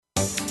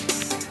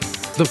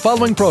The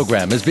following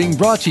program is being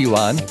brought to you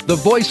on the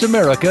Voice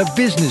America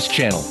Business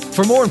Channel.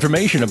 For more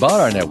information about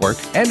our network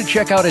and to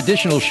check out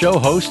additional show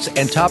hosts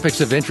and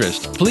topics of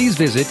interest, please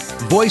visit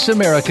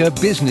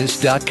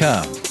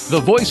voiceamericabusiness.com.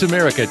 The Voice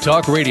America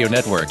Talk Radio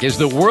Network is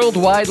the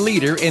worldwide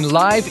leader in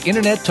live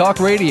Internet talk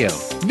radio.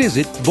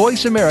 Visit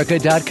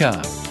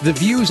voiceamerica.com. The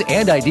views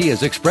and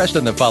ideas expressed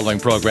on the following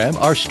program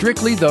are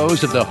strictly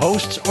those of the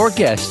hosts or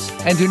guests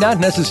and do not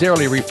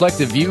necessarily reflect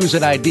the views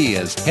and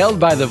ideas held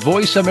by the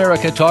Voice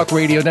America Talk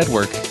Radio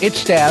Network, its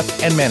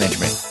staff, and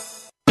management.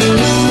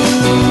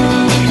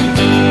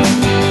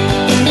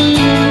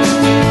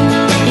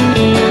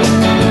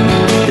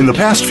 In the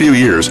past few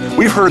years,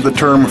 we've heard the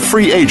term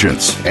free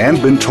agents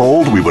and been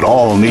told we would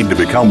all need to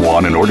become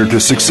one in order to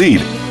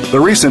succeed. The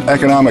recent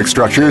economic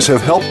structures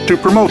have helped to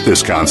promote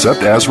this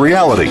concept as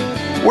reality.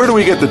 Where do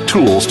we get the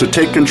tools to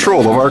take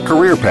control of our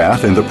career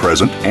path in the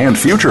present and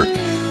future?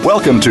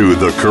 Welcome to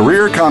The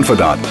Career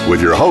Confidant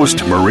with your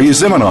host, Marie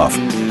Zimenoff.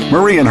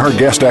 Marie and her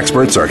guest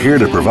experts are here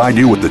to provide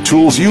you with the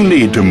tools you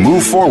need to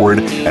move forward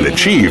and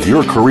achieve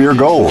your career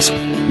goals.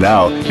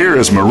 Now, here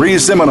is Marie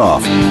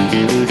Zimenoff.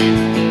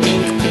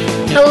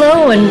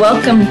 Hello and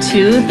welcome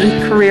to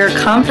The Career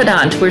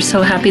Confidant. We're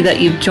so happy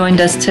that you've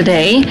joined us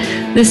today.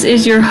 This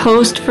is your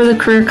host for The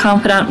Career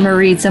Confidant,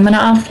 Marie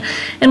Zimenoff,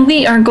 and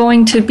we are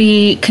going to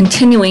be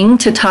continuing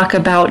to talk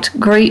about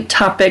great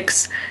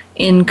topics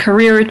in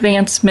career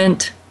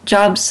advancement,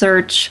 job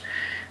search,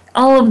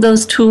 all of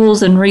those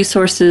tools and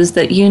resources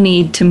that you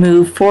need to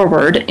move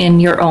forward in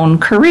your own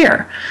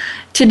career.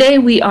 Today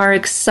we are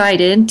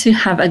excited to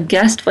have a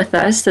guest with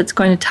us that's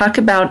going to talk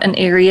about an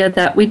area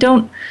that we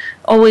don't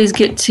always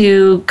get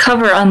to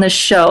cover on the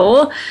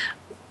show.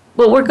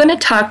 But we're going to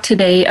talk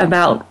today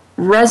about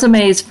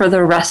resumes for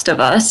the rest of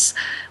us,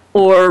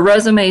 or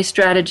resume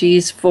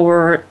strategies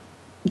for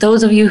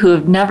those of you who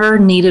have never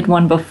needed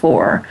one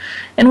before.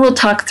 And we'll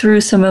talk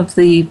through some of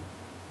the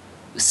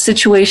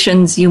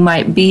situations you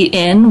might be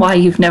in, why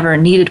you've never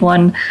needed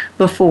one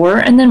before,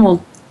 and then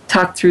we'll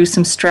talk through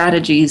some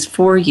strategies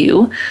for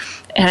you.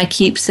 And I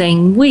keep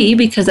saying we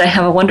because I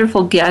have a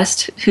wonderful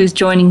guest who's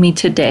joining me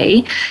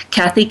today,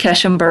 Kathy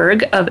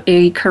Keschenberg of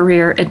A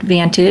Career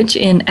Advantage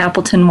in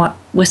Appleton,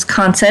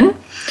 Wisconsin.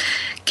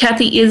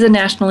 Kathy is a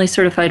nationally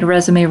certified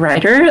resume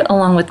writer,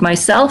 along with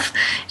myself.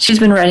 She's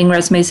been writing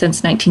resumes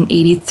since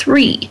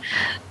 1983.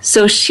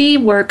 So she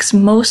works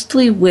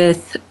mostly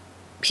with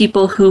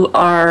people who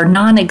are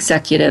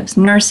non-executives,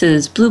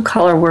 nurses,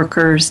 blue-collar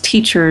workers,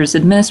 teachers,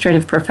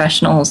 administrative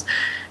professionals,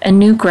 and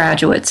new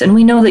graduates. And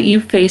we know that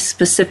you face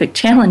specific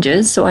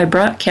challenges, so I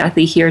brought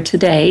Kathy here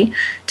today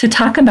to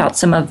talk about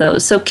some of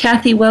those. So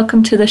Kathy,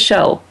 welcome to the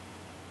show.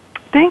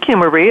 Thank you,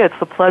 Marie. It's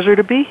a pleasure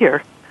to be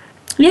here.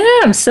 Yeah,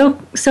 I'm so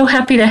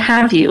happy to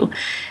have you.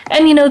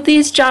 And you know,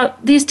 these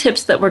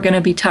tips that we're going to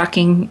be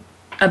talking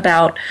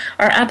about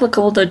are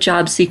applicable to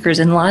job seekers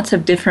in lots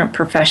of different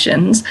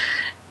professions.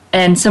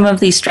 And some of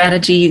these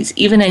strategies,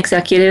 even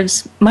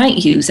executives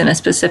might use in a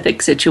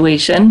specific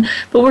situation,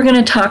 but we're going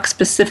to talk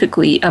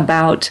specifically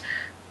about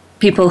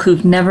people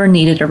who've never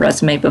needed a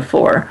resume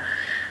before.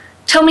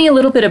 Tell me a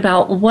little bit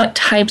about what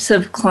types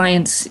of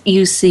clients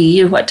you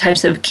see, what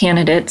types of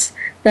candidates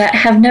that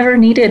have never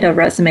needed a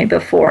resume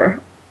before.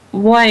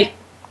 Why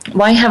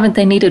haven't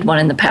they needed one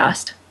in the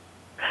past?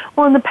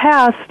 Well, in the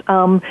past,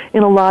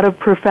 in a lot of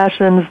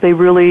professions, they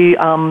really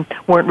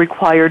weren't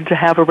required to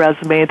have a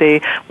resume.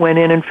 They went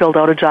in and filled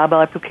out a job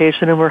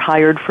application and were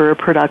hired for a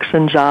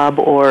production job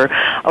or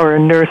a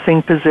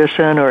nursing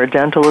position or a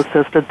dental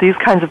assistant. These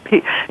kinds of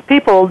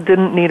people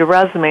didn't need a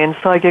resume, and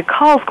so I get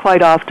calls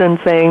quite often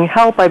saying,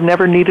 "Help! I've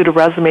never needed a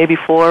resume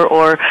before,"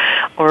 or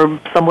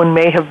someone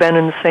may have been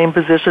in the same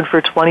position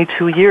for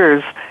 22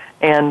 years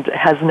and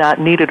has not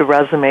needed a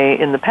resume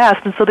in the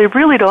past, and so they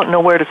really don't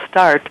know where to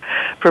start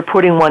for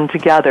putting one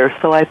together.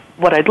 So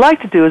what I'd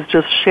like to do is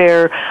just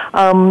share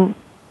the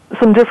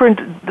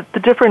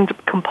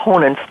different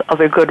components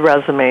of a good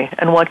resume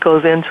and what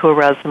goes into a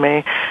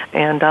resume,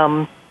 and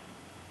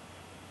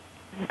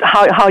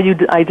how you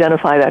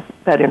identify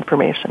that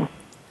information.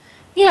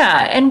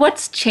 Yeah, and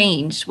what's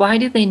changed? Why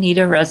do they need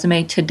a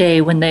resume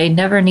today when they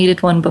never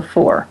needed one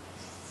before?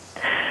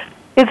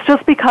 It's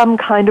just become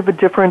kind of a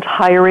different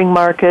hiring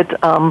market.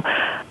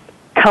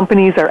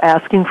 Companies are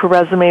asking for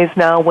resumes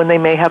now when they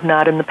may have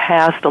not in the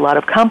past. A lot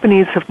of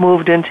companies have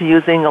moved into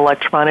using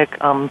electronic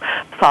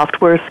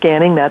software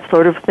scanning, that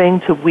sort of thing,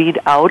 to weed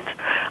out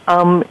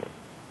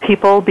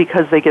people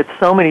because they get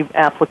so many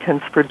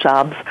applicants for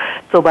jobs.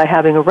 So by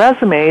having a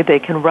resume, they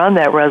can run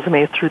that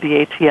resume through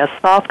the ATS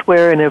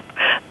software, and if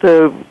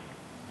the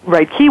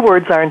right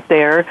keywords aren't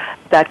there,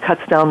 that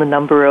cuts down the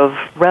number of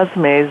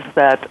resumes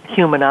that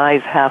human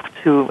eyes have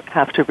to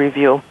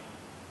review.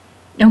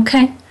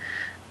 Okay,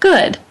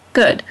 good.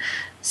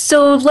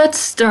 So let's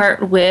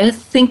start with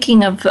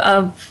thinking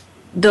of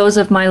those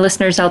of my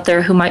listeners out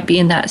there who might be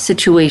in that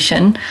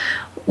situation.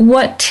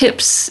 What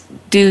tips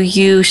do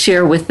you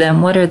share with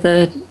them? What are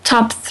the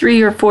top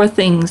 3 or 4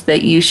 things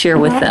that you share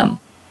with them?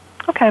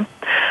 Okay.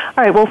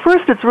 All right. Well,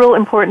 first, it's real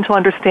important to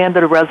understand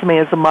that a resume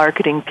is a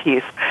marketing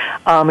piece.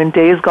 In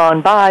days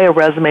gone by, a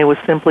resume was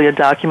simply a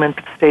document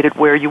that stated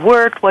where you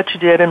worked, what you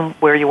did, and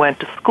where you went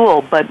to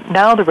school. But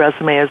now the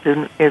resume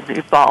is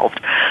evolved.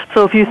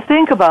 So if you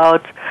think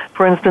about,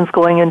 for instance,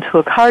 going into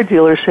a car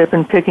dealership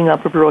and picking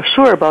up a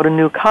brochure about a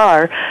new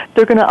car,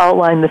 they're going to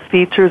outline the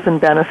features and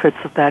benefits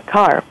of that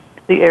car.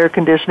 The air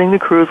conditioning, the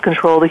cruise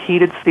control, the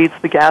heated seats,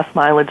 the gas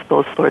mileage,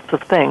 those sorts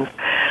of things.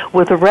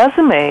 With a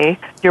resume,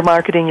 you're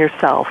marketing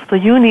yourself, so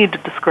you need to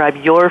describe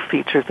your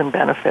features and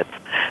benefits.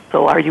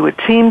 So are you a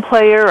team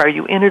player? Are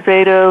you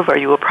innovative? Are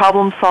you a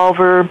problem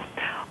solver?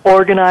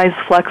 Organized,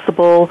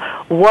 flexible?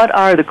 What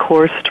are the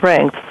core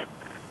strengths?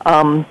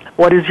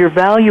 What is your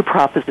value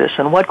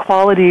proposition? What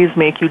qualities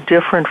make you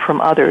different from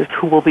others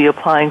who will be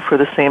applying for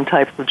the same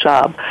types of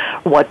job?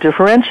 What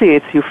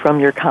differentiates you from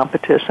your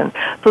competition?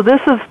 So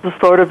this is the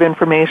sort of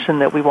information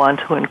that we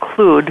want to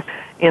include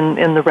in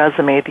the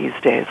resume these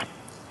days.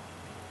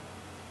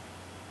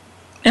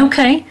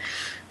 Okay.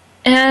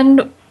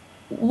 And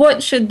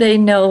what should they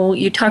know?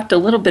 You talked a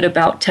little bit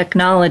about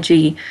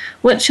technology.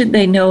 What should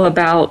they know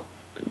about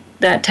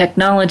that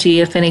technology,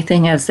 if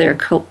anything, as they're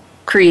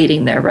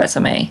creating their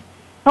resume?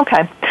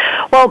 Okay.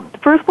 Well,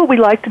 first, what we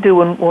like to do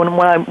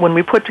when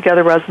we put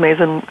together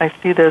resumes, and I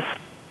see this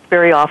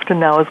very often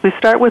now, is we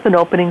start with an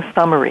opening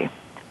summary.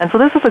 And so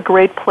this is a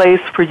great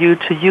place for you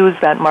to use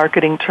that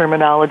marketing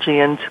terminology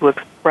and to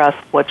express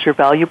what your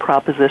value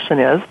proposition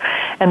is.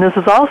 And this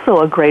is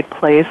also a great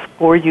place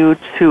for you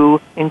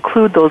to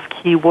include those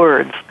key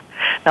words.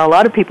 Now, a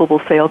lot of people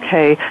will say,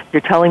 okay,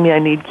 you're telling me I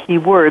need key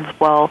words.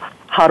 Well,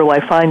 how do I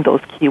find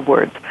those key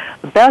words?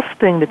 The best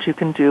thing that you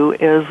can do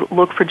is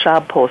look for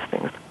job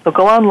postings. So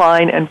go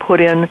online and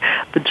put in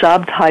the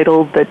job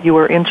title that you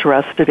are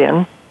interested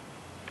in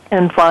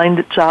and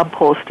find job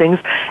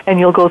postings, and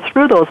you'll go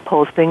through those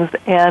postings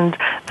and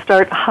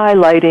start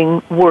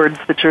highlighting words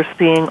that you're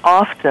seeing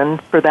often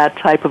for that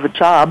type of a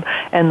job,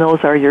 and those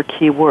are your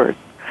key words.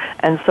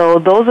 And so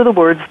those are the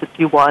words that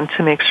you want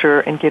to make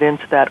sure and get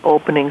into that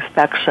opening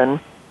section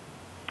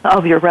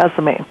of your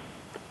resume.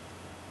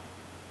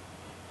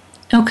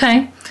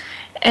 Okay.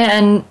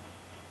 And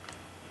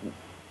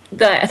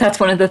that's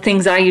one of the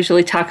things I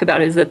usually talk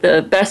about, is that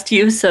the best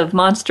use of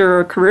Monster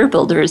or Career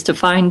Builder is to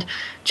find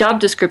job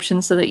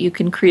descriptions so that you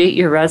can create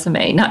your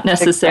resume. Not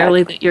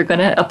necessarily that you're going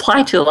to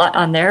apply to a lot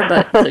on there,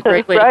 but it's a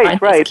great way to find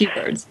those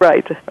keywords.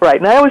 Right.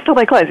 And I always tell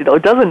my clients,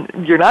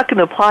 you're not going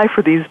to apply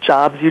for these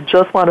jobs. You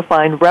just want to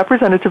find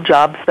representative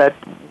jobs that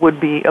would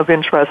be of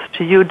interest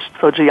to you.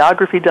 So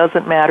geography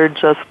doesn't matter.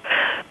 Just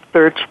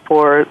search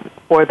for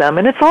them.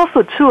 And it's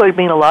also, too, a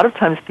lot of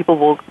times people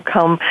will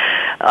come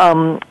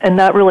and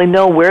not really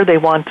know where they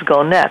want to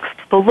go next.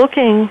 So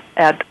looking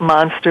at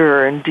Monster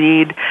or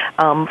Indeed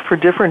for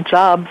different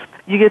jobs,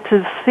 you get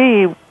to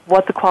see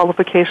what the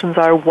qualifications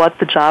are, what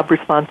the job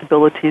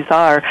responsibilities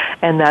are,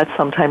 and that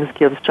sometimes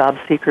gives job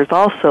seekers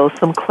also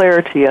some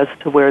clarity as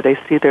to where they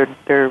see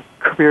their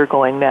career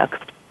going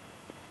next.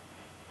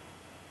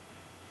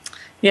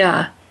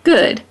 Yeah,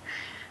 good.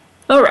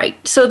 All right,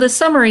 so the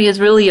summary is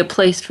really a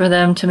place for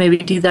them to maybe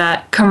do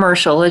that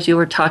commercial, as you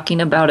were talking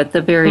about at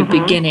the very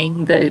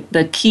beginning,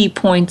 the key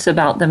points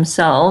about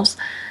themselves.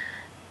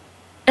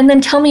 And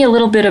then tell me a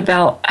little bit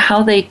about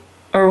how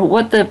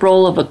what the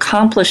role of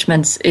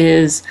accomplishments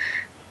is.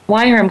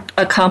 Why are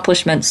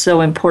accomplishments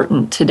so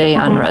important today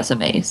on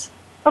resumes?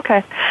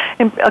 Okay.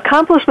 And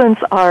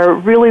accomplishments are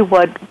really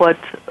what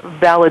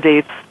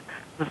validates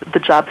the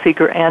job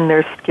seeker and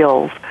their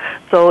skills.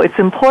 So it's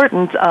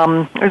important.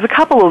 There's a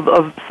couple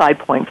of side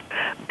points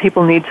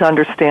people need to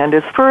understand.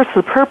 Is first,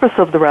 the purpose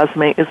of the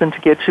resume isn't to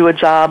get you a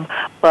job,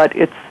 but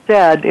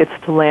instead it's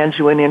to land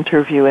you an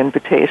interview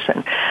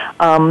invitation.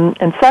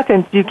 And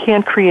second, you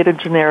can't create a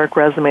generic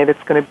resume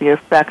that's going to be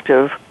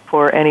effective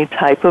for any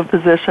type of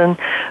position.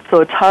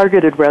 So a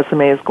targeted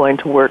resume is going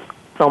to work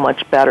so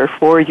much better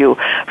for you.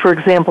 For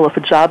example, if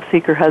a job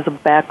seeker has a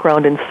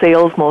background in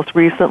sales most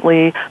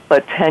recently,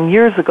 but 10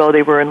 years ago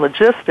they were in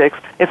logistics,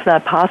 it's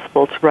not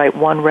possible to write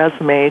one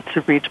resume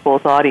to reach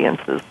both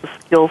audiences. The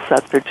skill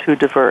sets are too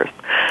diverse.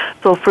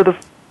 So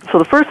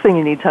the first thing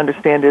you need to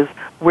understand is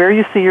where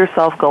you see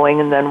yourself going,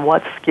 and then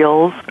what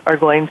skills are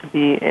going to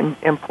be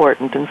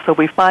important. And so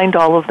we find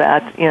all of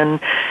that in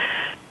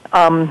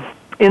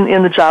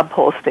the job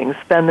postings.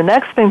 Then the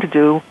next thing to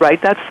do,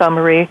 write that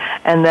summary,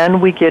 and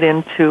then we get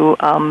into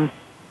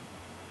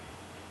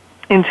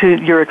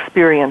your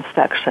experience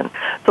section.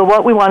 So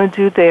what we want to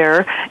do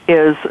there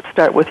is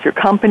start with your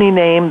company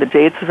name, the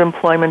dates of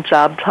employment,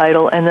 job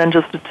title, and then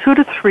just a 2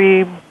 to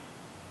 3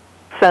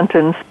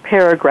 sentence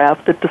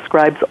paragraph that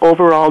describes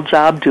overall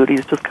job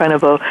duties, just kind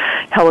of a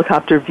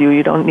helicopter view.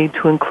 You don't need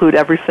to include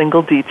every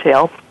single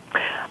detail.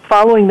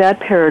 Following that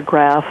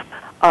paragraph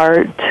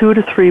are 2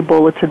 to 3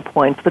 bulleted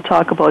points that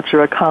talk about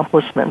your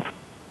accomplishments.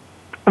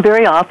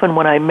 Very often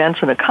when I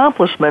mention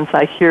accomplishments,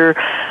 I hear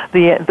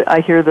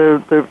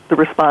the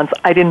response,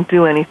 I didn't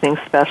do anything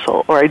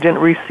special, or I didn't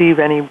receive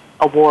any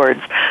awards.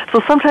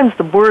 So sometimes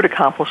the word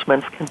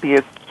accomplishments can be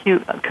a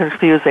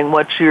confusing.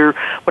 What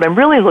I'm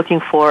really looking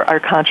for are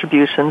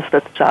contributions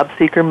that the job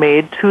seeker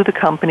made to the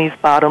company's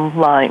bottom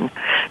line.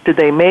 Did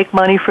they make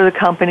money for the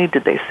company?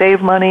 Did they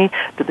save money?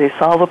 Did they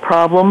solve a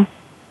problem?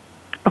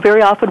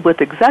 Very often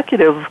with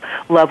executive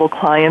level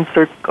clients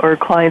or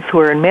clients who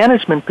are in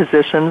management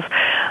positions,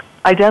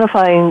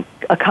 identifying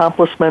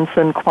accomplishments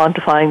and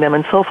quantifying them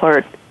and so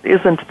forth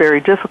isn't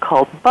very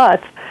difficult,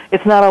 but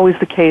it's not always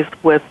the case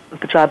with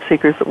the job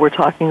seekers that we're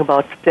talking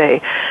about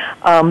today.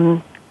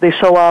 They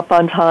show up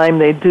on time,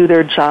 they do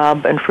their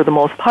job, and for the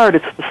most part,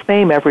 it's the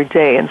same every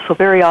day. And so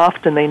very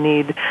often they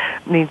need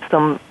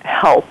some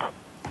help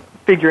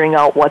figuring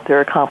out what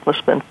their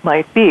accomplishments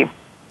might be.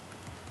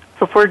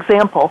 So, for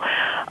example,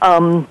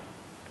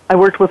 I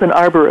worked with an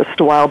arborist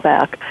a while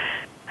back.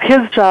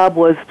 His job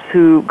was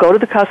to go to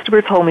the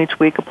customer's home each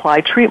week,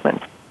 apply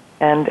treatment.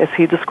 And as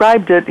he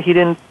described it, he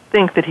didn't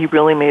think that he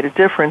really made a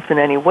difference in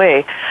any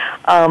way.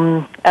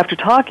 After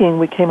talking,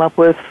 we came up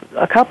with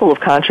a couple of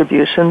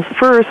contributions.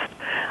 First,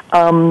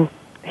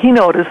 he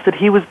noticed that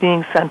he was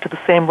being sent to the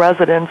same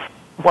residence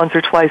once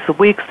or twice a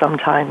week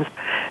sometimes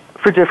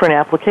for different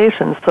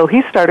applications. So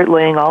he started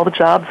laying all the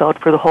jobs out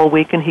for the whole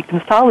week, and he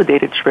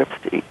consolidated trips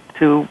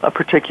to a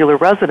particular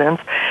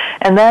residence,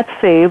 and that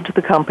saved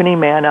the company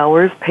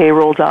man-hours,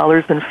 payroll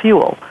dollars, and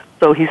fuel.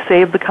 So he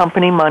saved the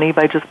company money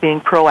by just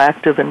being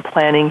proactive and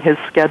planning his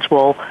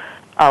schedule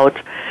out.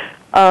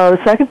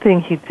 The second thing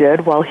he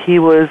did while he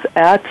was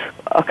at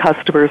a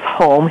customer's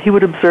home, he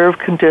would observe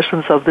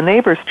conditions of the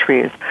neighbor's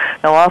trees.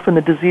 Now, often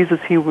the diseases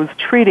he was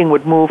treating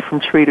would move from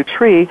tree to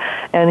tree,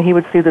 and he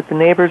would see that the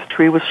neighbor's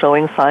tree was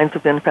showing signs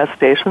of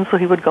infestation, so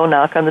he would go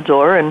knock on the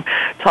door and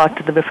talk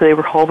to them if they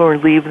were home or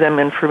leave them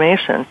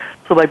information.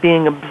 So by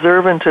being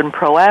observant and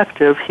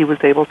proactive, he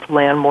was able to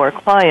land more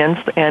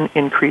clients and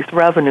increase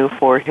revenue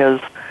for his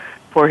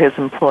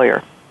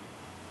employer.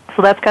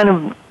 So that's kind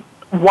of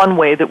one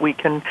way that we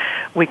can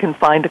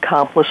find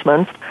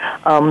accomplishments.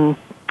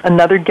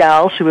 Another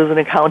gal, she was an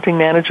accounting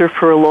manager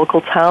for a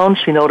local town.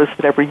 She noticed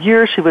that every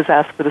year she was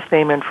asked for the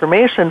same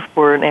information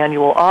for an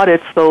annual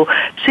audit, so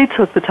she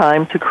took the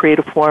time to create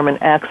a form in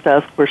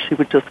Access where she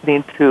would just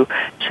need to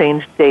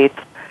change dates.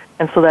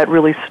 And so that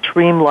really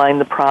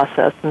streamlined the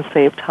process and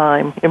saved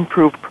time,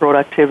 improved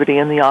productivity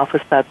in the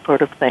office, that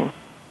sort of thing.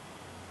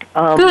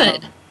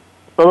 Good.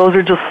 So those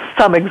are just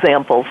some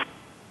examples.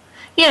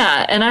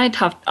 Yeah, and I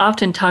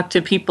often talk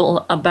to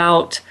people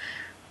about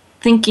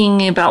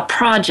thinking about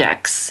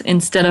projects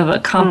instead of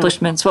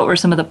accomplishments. What were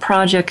some of the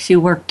projects you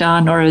worked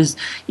on? Or as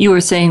you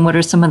were saying, what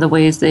are some of the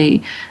ways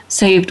they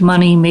saved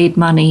money, made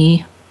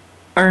money,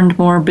 earned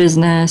more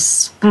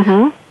business?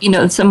 Mm-hmm. You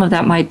know, some of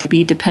that might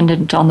be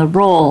dependent on the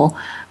role,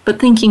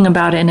 but thinking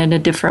about it in a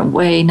different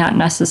way, not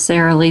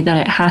necessarily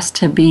that it has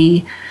to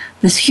be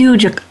this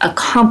huge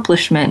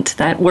accomplishment.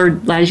 That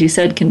word, as you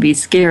said, can be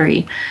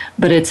scary,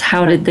 but it's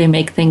how did they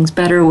make things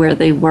better where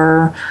they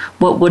were,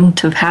 what wouldn't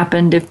have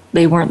happened if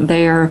they weren't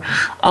there,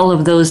 all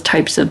of those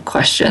types of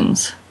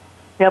questions.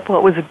 Yep,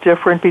 what was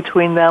different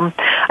between them?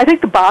 I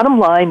think the bottom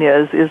line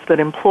is that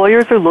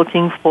employers are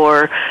looking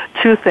for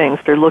two things.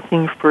 They're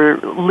looking for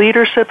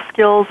leadership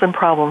skills and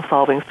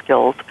problem-solving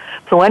skills.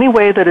 So any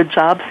way that a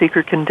job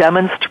seeker can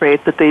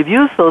demonstrate that they've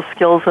used those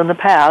skills in the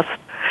past,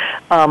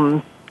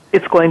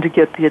 it's going to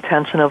get the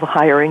attention of a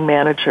hiring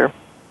manager.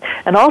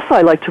 And also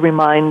I like to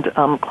remind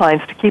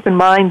clients to keep in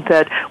mind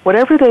that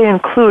whatever they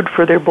include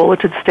for their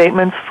bulleted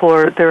statements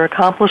for their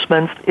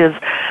accomplishments is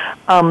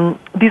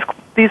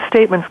these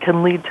statements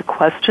can lead to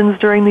questions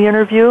during the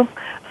interview.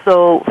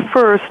 So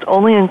first,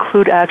 only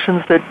include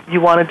actions that you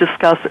want to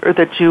discuss or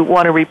that you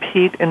want to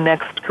repeat in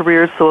next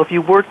careers. So if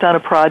you worked on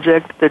a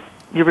project that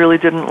you really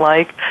didn't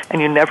like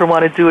and you never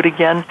want to do it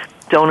again,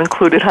 don't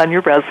include it on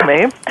your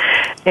resume.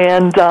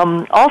 And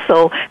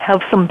also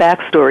have some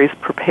backstories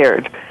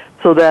prepared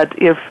so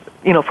that if,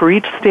 for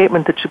each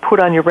statement that you put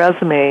on your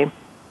resume,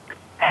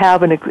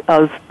 have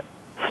a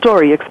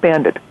story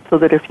expanded so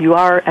that if you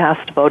are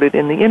asked about it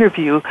in the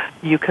interview,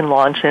 you can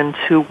launch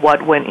into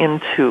what went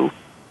into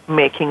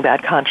making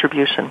that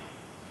contribution.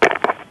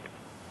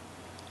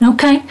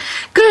 Okay,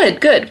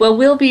 good. Well,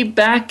 we'll be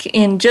back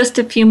in just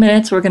a few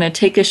minutes. We're going to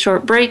take a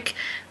short break.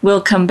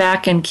 We'll come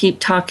back and keep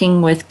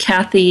talking with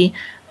Kathy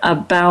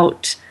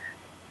about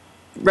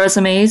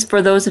resumes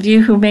for those of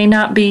you who may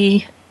not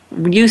be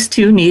used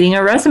to needing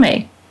a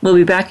resume. We'll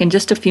be back in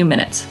just a few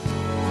minutes.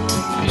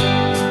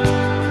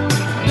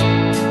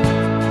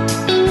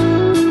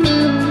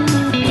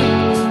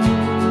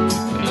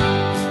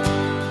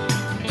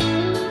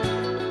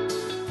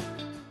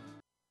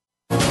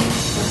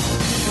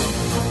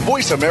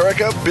 Voice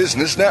America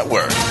Business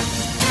Network,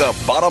 the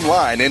bottom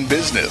line in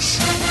business.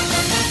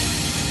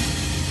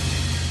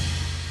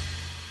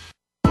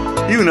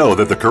 You know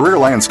that the career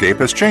landscape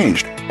has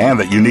changed and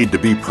that you need to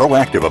be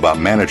proactive about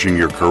managing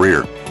your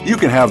career. You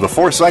can have the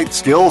foresight,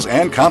 skills,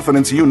 and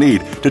confidence you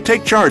need to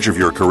take charge of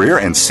your career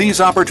and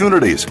seize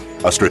opportunities.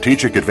 A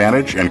strategic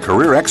advantage and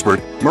career expert,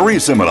 Marie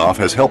Zimenoff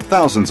has helped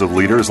thousands of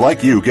leaders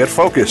like you get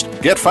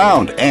focused, get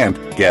found, and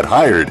get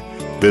hired.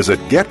 Visit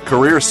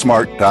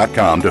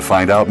GetCareerSmart.com to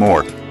find out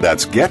more.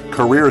 That's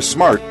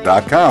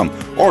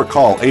getcareersmart.com or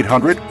call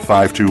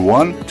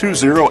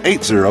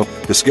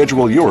 800-521-2080 to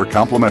schedule your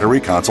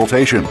complimentary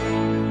consultation.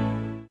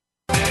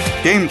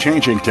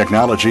 Game-changing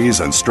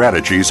technologies and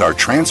strategies are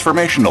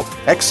transformational,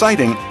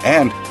 exciting,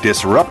 and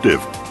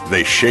disruptive.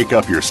 They shake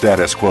up your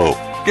status quo,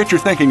 get you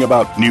thinking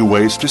about new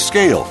ways to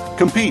scale,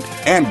 compete,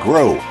 and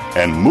grow,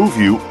 and move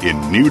you in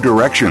new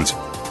directions.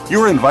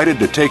 You're invited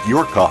to take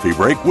your coffee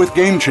break with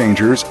Game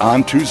Changers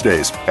on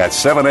Tuesdays at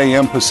 7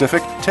 a.m.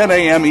 Pacific, 10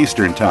 a.m.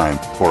 Eastern Time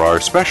for our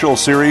special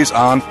series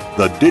on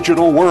the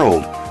digital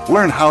world.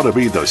 Learn how to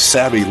be the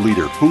savvy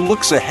leader who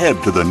looks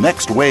ahead to the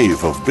next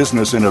wave of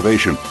business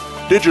innovation.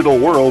 Digital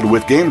World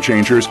with Game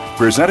Changers,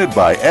 presented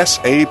by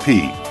SAP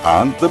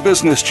on the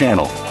Business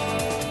Channel.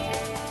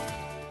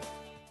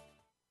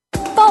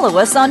 Follow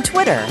us on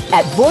Twitter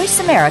at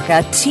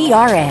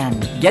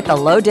VoiceAmericaTRN. Get the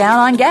lowdown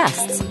on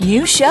guests,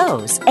 new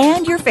shows,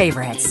 and your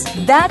favorites.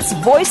 That's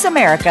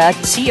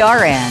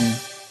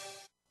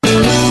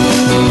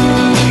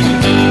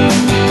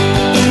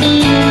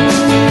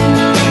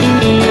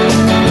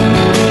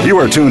VoiceAmericaTRN. You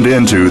are tuned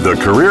in to The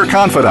Career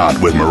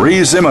Confidant with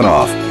Marie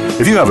Zimenoff.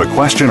 If you have a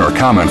question or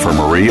comment for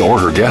Marie or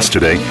her guest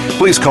today,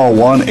 please call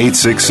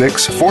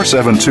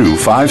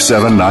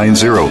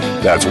 1-866-472-5790.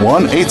 That's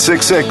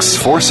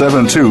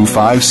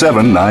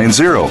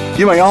 1-866-472-5790.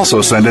 You may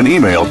also send an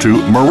email to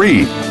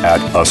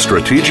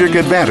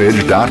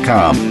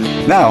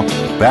marie@astrategicadvantage.com. Now,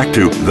 back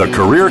to The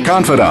Career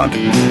Confidant.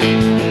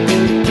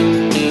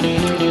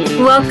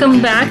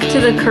 Welcome back to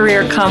the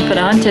Career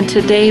Confidant, and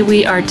today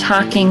we are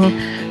talking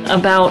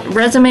about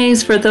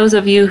resumes for those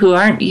of you who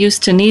aren't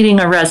used to needing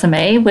a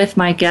resume with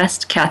my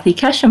guest, Kathy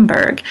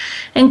Keschenberg.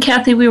 And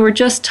Kathy, we were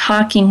just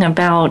talking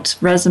about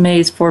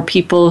resumes for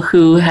people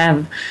who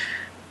have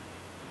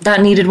not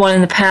needed one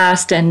in the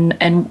past,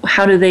 and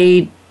how do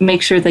they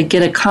make sure they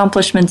get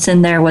accomplishments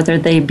in there, whether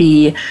they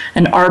be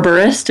an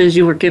arborist, as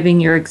you were giving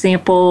your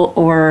example,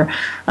 or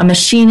a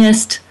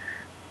machinist.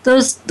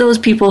 Those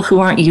people who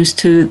aren't used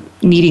to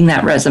needing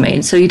that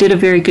resume. So you did a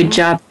very good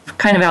job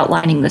kind of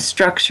outlining the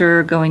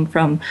structure, going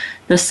from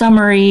the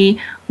summary,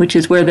 which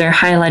is where they're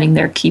highlighting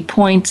their key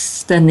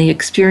points, then the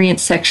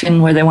experience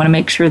section where they want to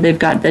make sure they've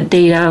got the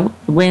data,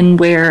 when,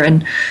 where,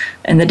 and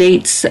the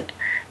dates,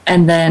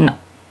 and then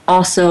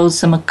also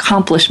some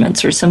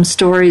accomplishments or some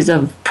stories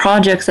of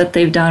projects that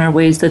they've done or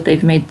ways that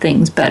they've made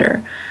things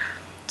better.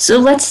 So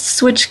let's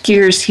switch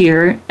gears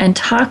here and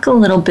talk a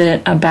little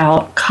bit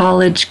about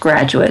college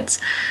graduates.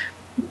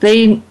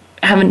 They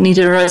haven't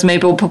needed a resume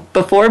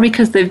before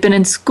because they've been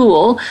in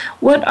school.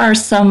 What are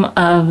some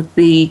of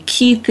the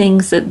key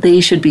things that they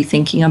should be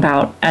thinking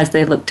about as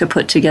they look to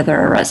put together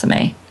a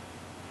resume?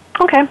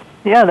 Okay.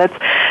 Yeah,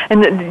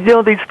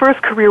 these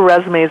first career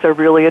resumes are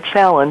really a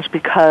challenge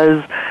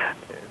because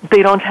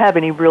they don't have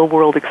any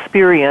real-world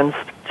experience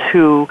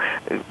to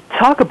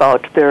talk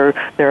about their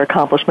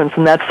accomplishments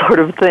and that sort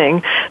of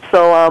thing.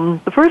 So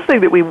the first thing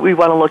that we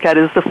want to look at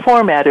is the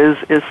format is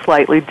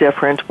slightly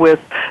different. With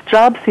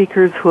job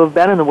seekers who have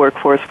been in the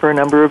workforce for a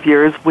number of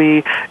years,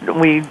 we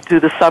do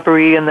the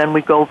summary and then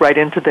we go right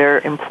into their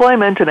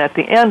employment, and at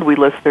the end we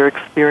list their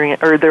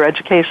experience or their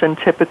education,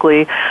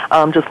 typically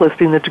just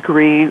listing the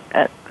degree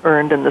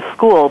earned in the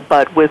school.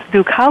 But with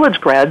new college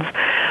grads,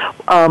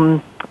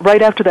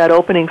 right after that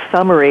opening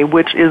summary,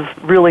 which is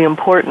really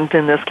important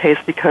in this case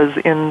because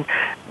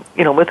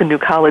with a new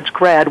college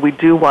grad, we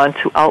do want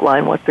to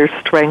outline what their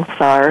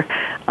strengths are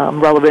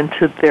relevant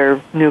to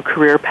their new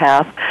career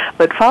path.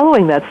 But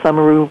following that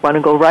summary, we want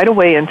to go right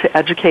away into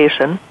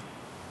education.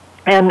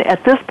 And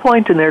at this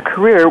point in their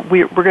career,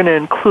 we're going to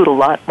include a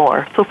lot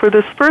more. So for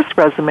this first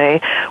resume,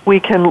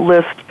 we can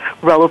list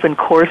relevant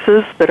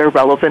courses that are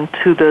relevant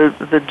to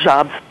the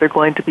jobs they're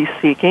going to be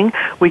seeking.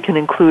 We can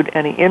include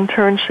any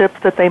internships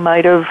that they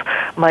might have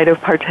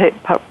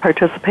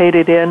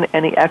participated in,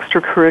 any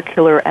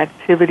extracurricular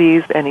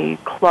activities, any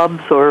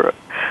clubs or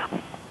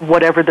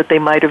whatever that they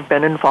might have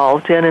been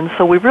involved in. And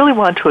so we really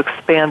want to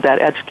expand that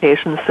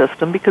education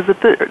system because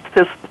at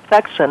this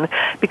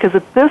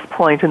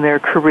point in their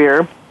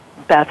career,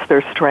 that's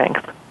their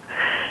strength.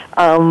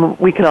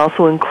 We can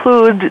also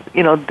include,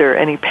 there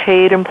any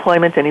paid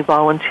employment, any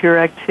volunteer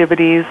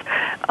activities.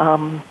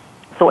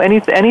 So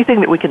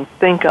anything that we can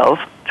think of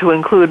to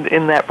include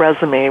in that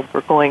resume,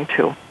 we're going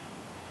to.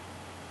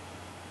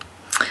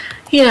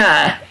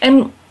 Yeah,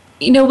 and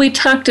we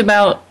talked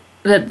about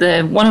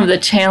that one of the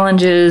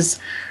challenges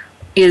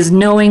is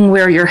knowing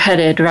where you're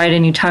headed, right?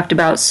 And you talked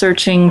about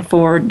searching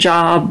for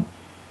job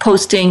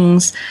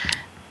postings.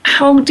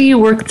 How do you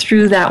work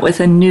through that with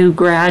a new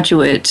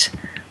graduate?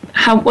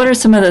 What are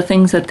some of the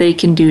things that they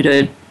can do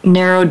to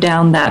narrow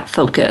down that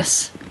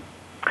focus?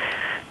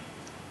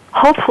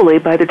 Hopefully,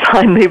 by the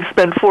time they've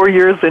spent 4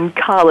 years in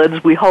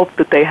college, we hope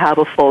that they have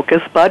a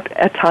focus, but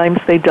at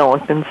times they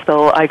don't. And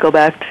so I go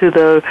back to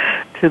the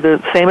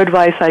same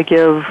advice I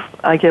give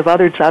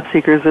other job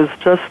seekers: is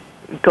just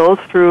go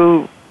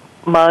through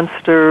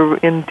Monster,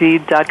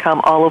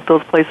 Indeed.com, all of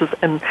those places,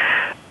 and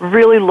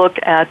really look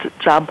at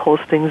job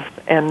postings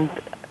and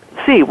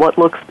see what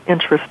looks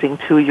interesting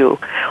to you,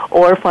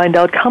 or find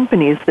out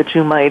companies that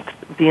you might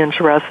be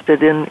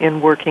interested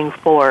in working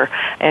for,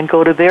 and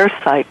go to their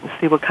site and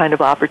see what kind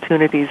of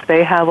opportunities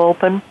they have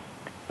open.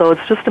 So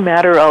it's just a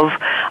matter of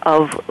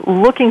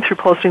looking through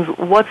postings,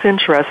 what's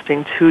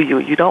interesting to you.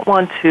 You don't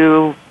want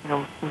to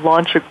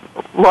launch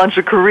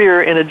a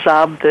career in a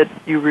job that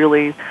you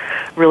really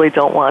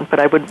don't want. But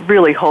I would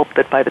really hope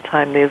that by the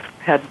time they've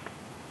had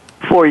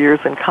 4 years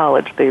in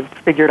college, they've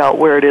figured out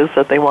where it is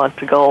that they want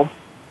to go,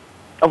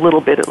 a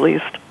little bit at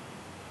least.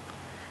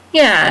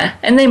 Yeah,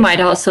 and they might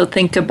also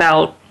think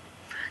about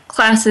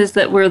classes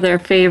that were their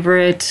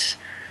favorite.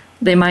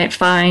 They might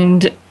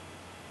find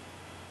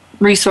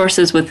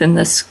resources within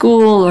the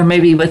school, or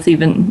maybe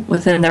even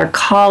within their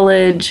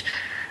college.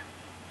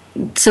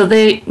 So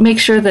they make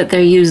sure that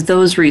they use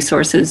those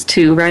resources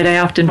too, right? I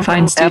often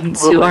find students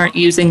Absolutely. who aren't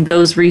using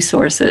those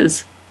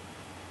resources.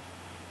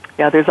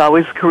 Yeah, there's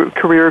always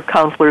career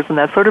counselors and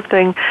that sort of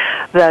thing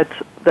that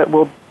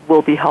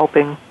will be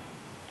helping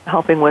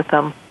with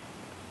them,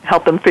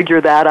 help them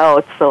figure that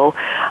out. So,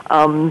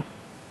 and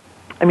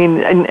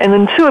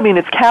then too,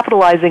 it's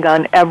capitalizing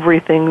on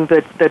everything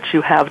that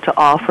you have to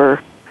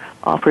offer.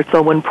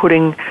 So when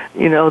putting,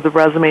 the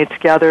resume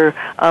together,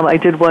 I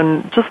did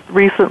one just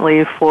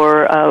recently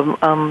for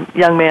a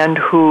young man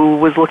who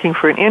was looking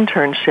for an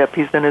internship.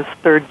 He's in his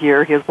third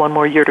year. He has one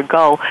more year to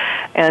go,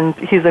 and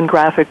he's in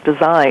graphic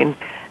design.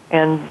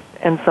 And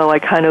so I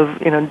kind of,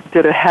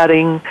 did a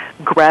heading,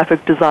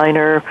 graphic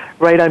designer.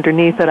 Right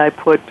underneath it, I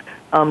put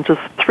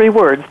just 3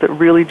 words that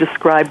really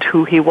described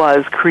who he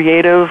was: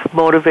 creative,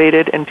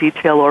 motivated, and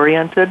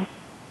detail-oriented.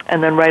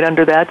 And then right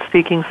under that,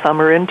 seeking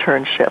summer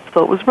internship.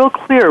 So it was real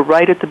clear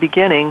right at the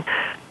beginning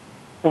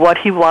what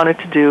he wanted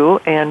to do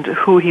and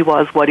who he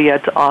was, what he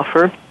had to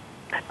offer.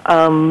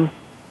 And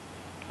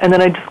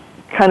then I just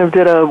kind of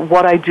did a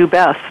what I do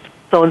best.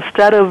 So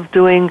instead of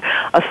doing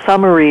a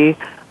summary,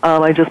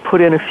 I just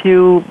put in a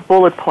few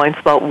bullet points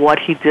about what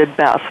he did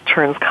best,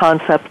 turns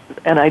concepts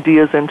and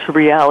ideas into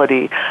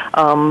reality,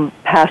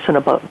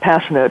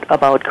 passionate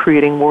about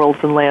creating worlds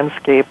and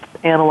landscapes,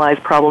 analyze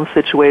problem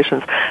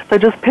situations. So I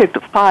just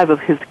picked 5 of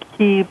his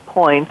key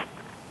points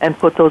and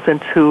put those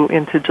into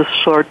just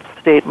short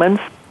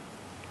statements.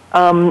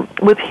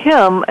 With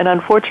him, and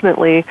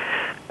unfortunately,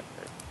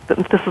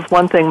 this is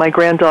one thing, my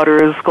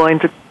granddaughter is going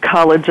to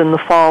college in the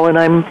fall, and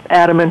I'm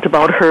adamant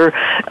about her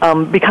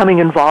becoming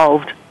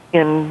involved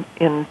in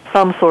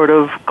some sort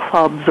of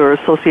clubs or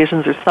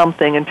associations or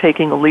something, and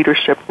taking a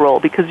leadership role,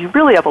 because you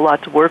really have a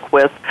lot to work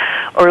with,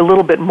 or a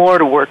little bit more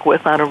to work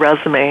with on a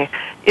resume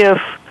if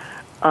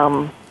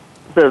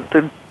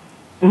the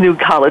new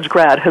college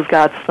grad has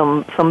got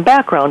some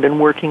background in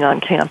working on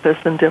campus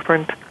in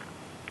different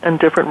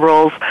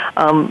roles.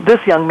 This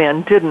young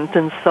man didn't,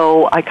 and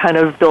so I kind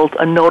of built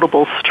a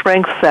notable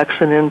strengths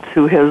section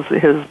into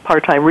his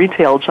part-time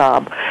retail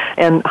job,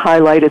 and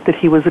highlighted that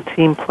he was a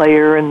team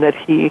player and that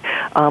he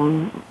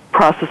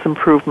process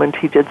improvement.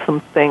 He did some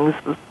things,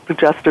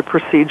 suggested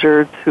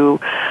procedure to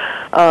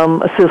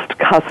assist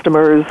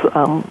customers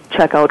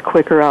check out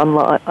quicker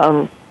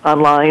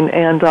online,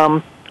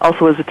 and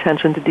also his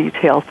attention to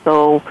detail.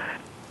 So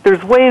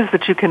there's ways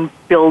that you can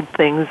build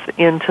things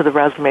into the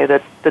resume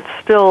that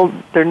still,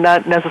 they're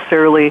not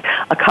necessarily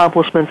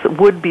accomplishments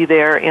that would be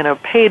there in a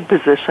paid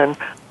position,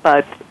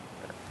 but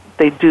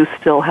they do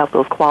still have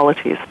those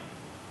qualities.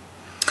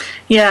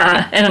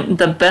 Yeah, and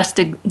the best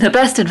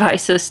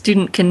advice a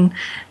student can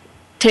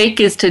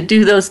take is to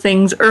do those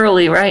things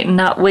early, right, and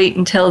not wait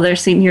until their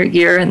senior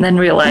year and then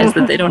realize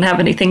that they don't have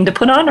anything to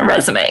put on a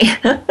resume.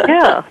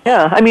 Yeah.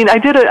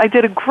 I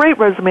did a great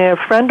resume. A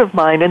friend of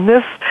mine, and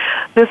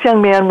this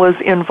young man was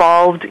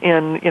involved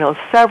in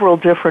several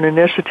different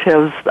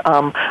initiatives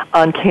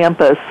on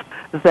campus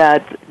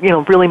that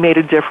really made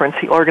a difference.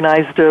 He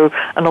organized an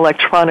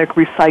electronic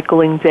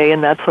recycling day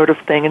and that sort of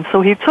thing, and so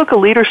he took a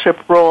leadership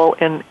role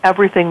in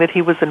everything that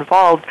he was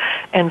involved.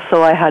 And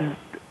so I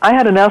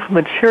had enough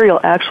material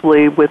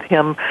actually with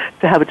him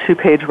to have a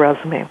 2-page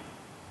resume,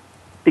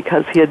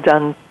 because he had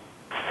done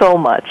so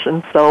much.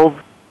 And so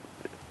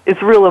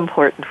it's real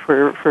important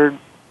for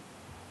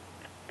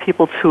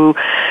people to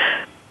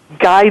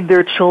guide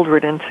their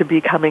children into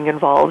becoming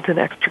involved in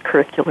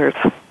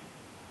extracurriculars.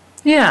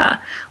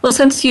 Yeah. Well,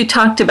 since you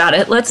talked about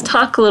it, let's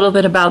talk a little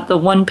bit about the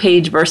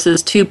 1-page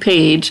versus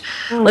 2-page.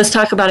 Let's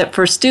talk about it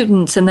for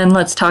students, and then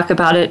let's talk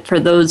about it for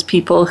those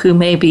people who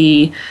may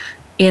be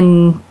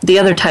in the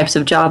other types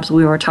of jobs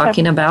we were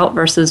talking about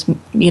versus,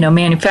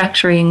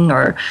 manufacturing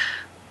or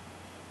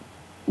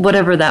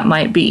whatever that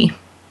might be.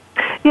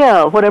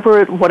 Yeah, whatever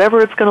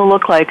it's going to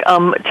look like.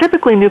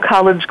 Typically, new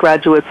college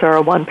graduates are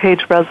a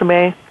 1-page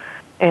resume,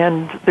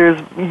 and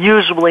there's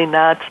usually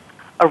not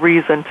a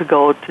reason to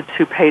go to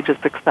 2 pages,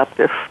 except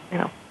if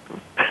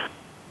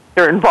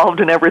they're involved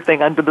in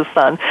everything under the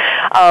sun.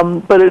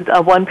 But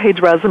a one-page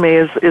resume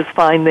is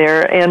fine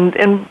there.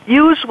 And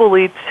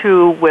usually,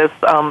 too, with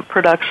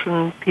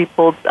production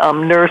people,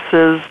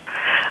 nurses,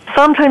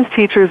 sometimes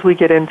teachers, we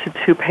get into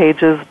 2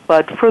 pages,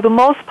 but for the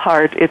most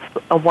part, it's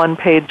a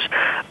one-page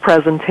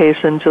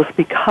presentation just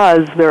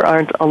because there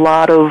aren't a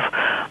lot of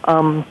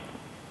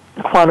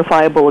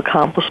quantifiable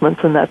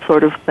accomplishments and that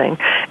sort of thing.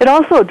 It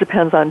also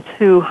depends on,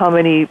 too, how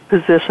many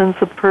positions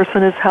a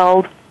person has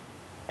held.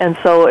 And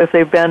so if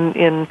they've been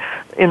in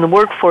the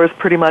workforce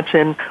pretty much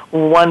in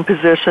one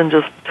position,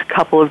 just a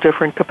couple of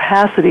different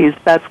capacities,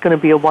 that's going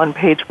to be a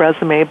one-page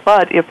resume.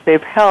 But if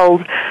they've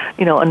held,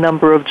 a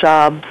number of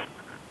jobs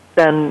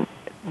then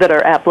that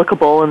are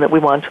applicable and that we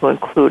want to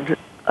include,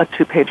 a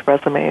 2-page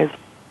resume is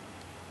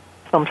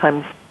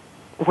sometimes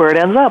where it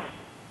ends up.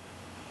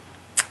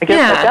 I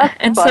guess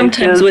and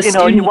sometimes with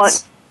students... you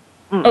want...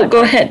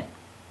 go ahead.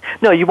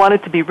 No, you want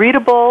it to be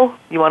readable,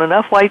 you want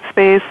enough white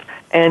space,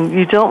 and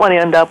you don't want to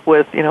end up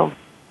with,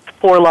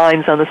 4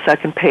 lines on the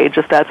second page.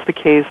 If that's the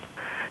case,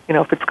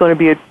 if it's going to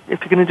be if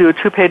you're going to do a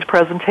 2-page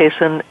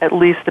presentation, at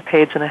least a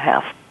page and a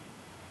half.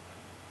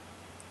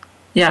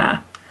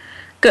 Yeah,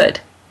 good.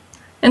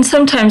 And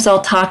sometimes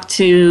I'll talk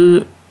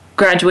to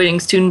graduating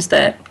students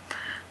that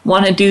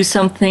want to do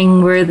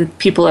something where the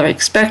people are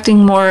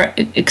expecting more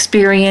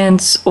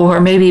experience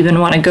or maybe even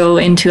want to go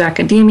into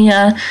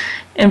academia.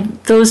 And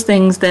those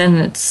things, then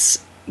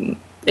it's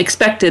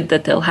expected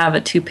that they'll have a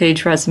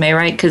 2-page resume,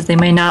 right? Because they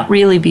may not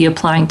really be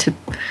applying to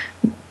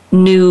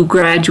new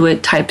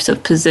graduate types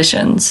of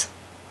positions.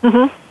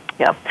 Mm-hmm.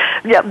 Yeah.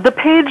 The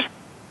page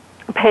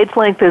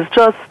length is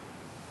just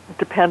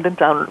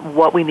dependent on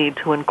what we need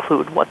to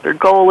include, what their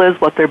goal is,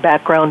 what their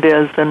background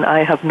is, and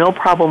I have no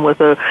problem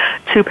with a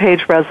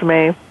 2-page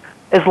resume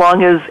as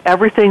long as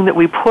everything that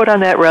we put on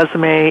that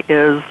resume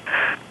is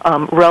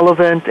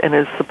relevant and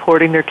is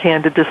supporting their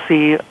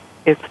candidacy.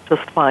 It's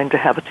just fine to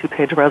have a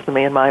 2-page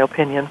resume, in my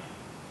opinion.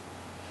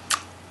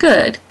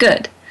 Good.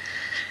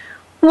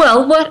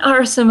 Well, what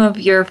are some of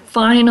your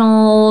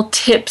final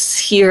tips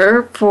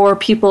here for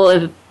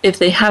people if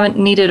they haven't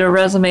needed a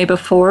resume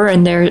before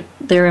and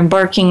they're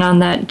embarking on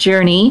that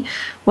journey?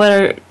 What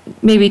are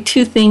maybe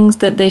 2 things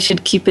that they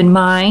should keep in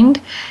mind?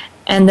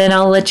 And then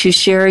I'll let you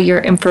share your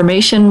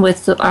information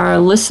with our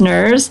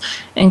listeners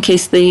in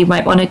case they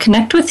might want to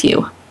connect with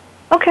you.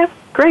 Okay,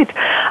 great.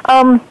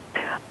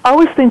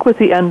 Always think with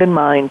the end in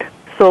mind.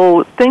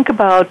 So think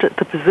about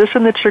the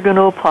position that you're going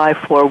to apply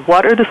for.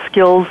 What are the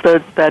skills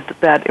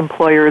that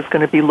employer is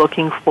going to be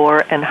looking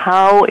for, and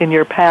how in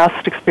your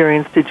past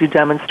experience did you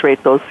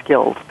demonstrate those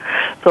skills?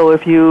 So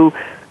if you're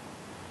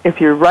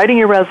writing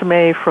your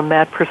resume from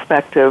that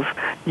perspective,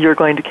 you're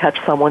going to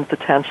catch someone's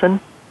attention.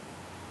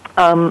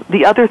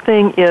 The other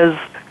thing is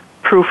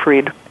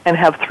proofread, and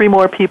have 3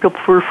 more people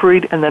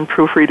proofread and then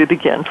proofread it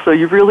again. So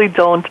you really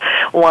don't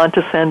want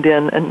to send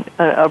in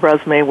a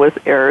resume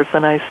with errors,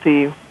 and I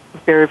see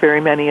very,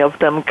 very many of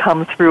them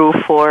come through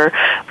for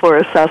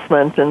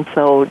assessment, and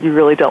so you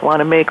really don't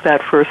want to make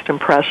that first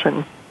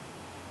impression,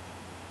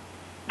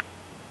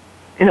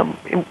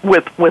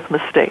 with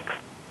mistakes.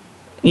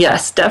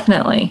 Yes,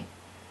 definitely.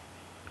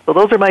 So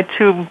those are my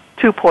two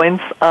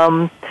points.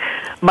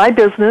 My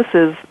business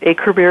is A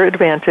Career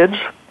Advantage,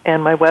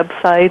 and my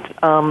website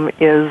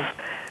is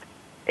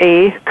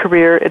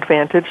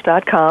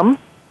acareeradvantage.com.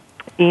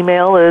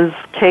 Email is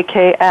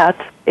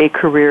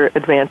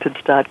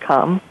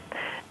kk@acareeradvantage.com.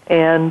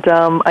 And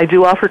I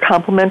do offer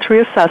complimentary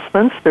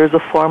assessments. There's a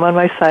form on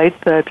my site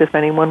that if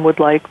anyone would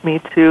like me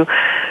to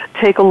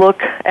take a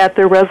look at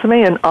their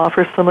resume and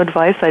offer some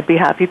advice, I'd be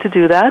happy to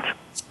do that.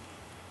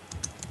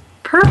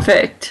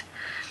 Perfect.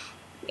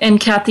 And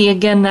Kathy,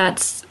 again,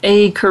 that's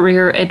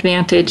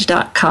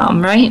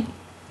acareeradvantage.com, right?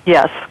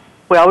 Yes.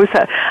 We always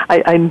have.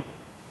 I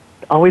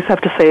always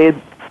have to say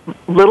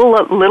little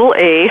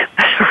a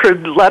or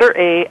letter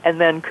A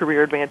and then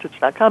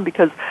careeradvantage.com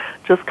because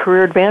just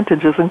Career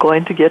Advantage isn't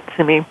going to get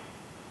to me.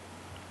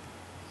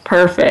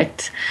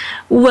 Perfect.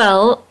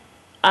 Well,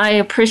 I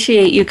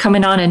appreciate you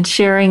coming on and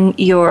sharing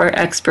your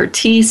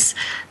expertise,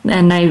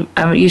 and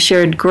you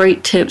shared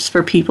great tips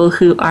for people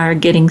who are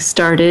getting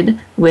started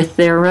with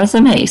their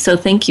resume. So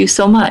thank you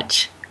so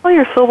much. Oh,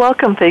 you're so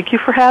welcome. Thank you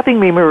for having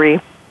me,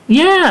 Marie.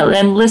 Yeah,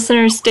 and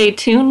listeners, stay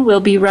tuned. We'll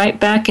be right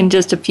back in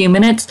just a few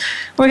minutes.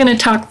 We're going to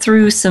talk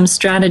through some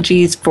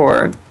strategies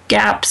for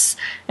gaps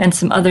and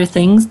some other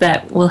things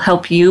that will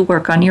help you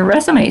work on your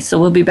resume. So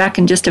we'll be back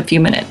in just a few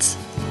minutes.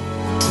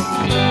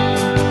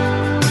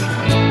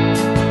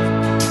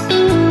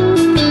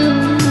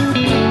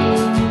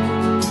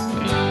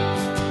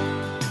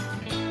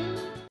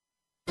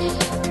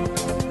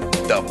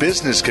 The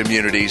business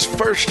community's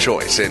first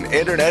choice in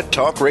Internet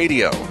Talk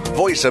Radio.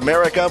 Voice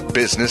America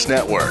Business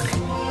Network.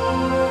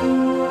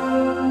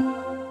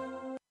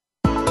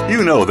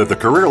 You know that the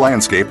career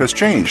landscape has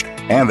changed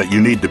and that you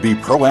need to be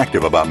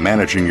proactive about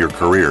managing your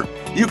career.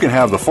 You can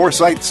have the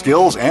foresight,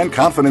 skills, and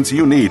confidence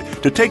you need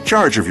to take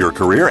charge of your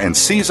career and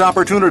seize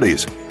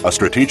opportunities. A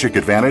strategic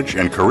advantage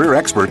and career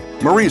expert,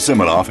 Marie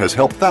Zimenoff has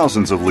helped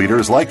thousands of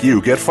leaders like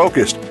you get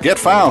focused, get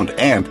found,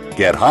 and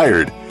get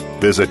hired.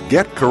 Visit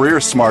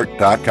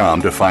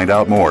getcareersmart.com to find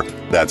out more.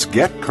 That's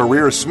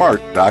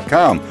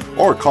getcareersmart.com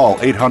or call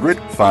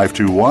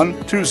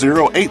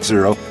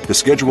 800-521-2080 to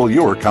schedule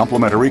your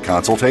complimentary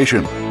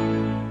consultation.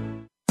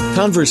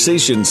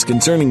 Conversations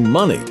concerning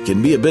money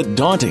can be a bit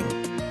daunting.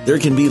 There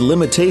can be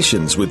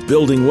limitations with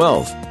building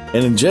wealth,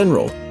 and in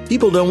general,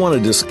 people don't want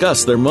to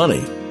discuss their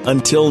money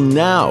until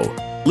now.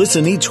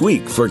 Listen each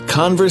week for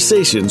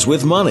Conversations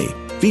with Money,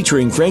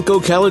 featuring Franco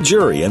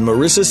Caligiuri and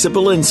Marissa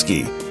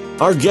Sipolinski.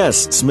 Our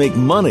guests make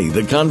money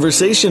the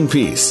conversation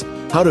piece,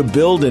 how to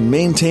build and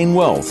maintain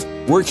wealth,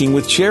 working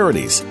with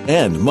charities,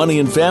 and money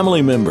and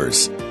family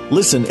members.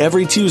 Listen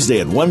every Tuesday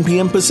at 1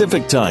 p.m.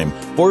 Pacific Time,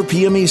 4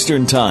 p.m.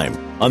 Eastern Time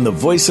on the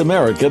Voice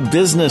America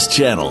Business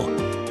Channel.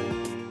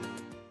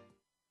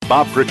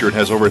 Bob Pritchard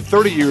has over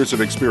 30 years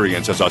of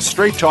experience as a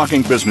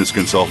straight-talking business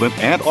consultant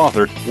and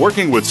author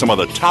working with some of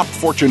the top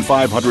Fortune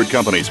 500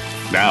 companies.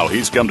 Now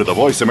he's come to the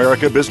Voice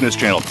America Business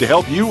Channel to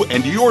help you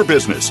and your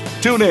business.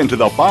 Tune in to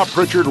the Bob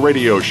Pritchard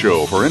Radio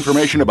Show for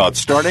information about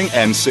starting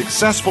and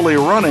successfully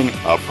running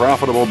a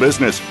profitable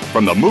business.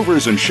 From the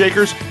movers and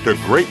shakers to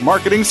great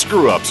marketing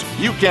screw-ups,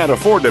 you can't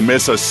afford to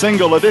miss a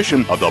single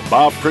edition of the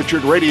Bob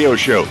Pritchard Radio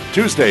Show.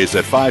 Tuesdays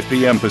at 5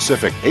 p.m.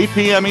 Pacific, 8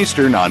 p.m.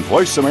 Eastern on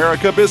Voice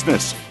America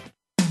Business.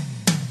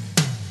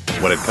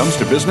 When it comes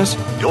to business,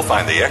 you'll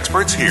find the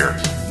experts here.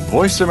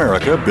 Voice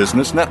America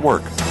Business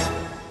Network.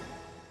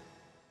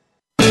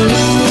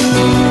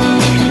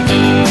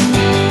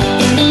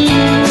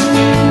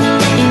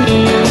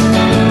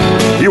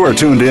 You are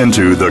tuned in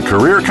to The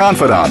Career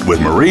Confidante with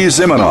Marie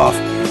Zimenoff.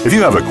 If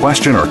you have a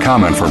question or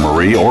comment for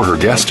Marie or her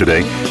guest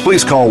today,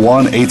 please call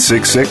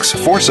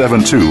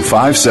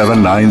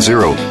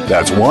 1-866-472-5790.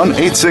 That's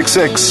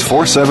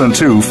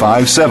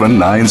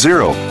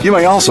 1-866-472-5790. You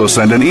may also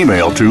send an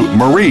email to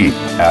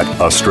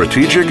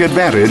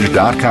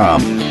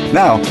marie@astrategicadvantage.com.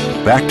 Now,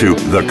 back to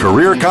The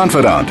Career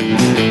Confidante.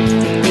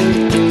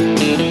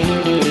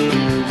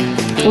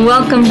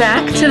 Welcome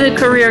back to the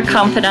Career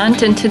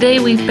Confidante, and today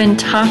we've been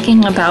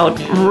talking about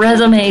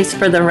resumes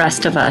for the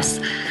rest of us.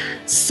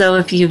 So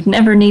if you've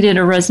never needed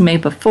a resume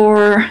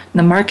before,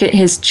 the market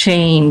has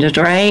changed,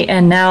 right?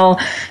 And now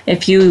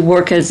if you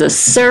work as a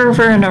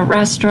server in a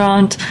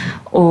restaurant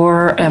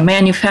or a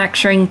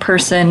manufacturing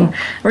person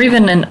or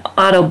even an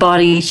auto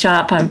body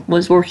shop, I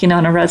was working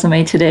on a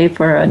resume today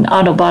for an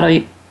auto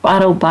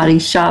body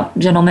shop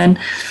gentleman.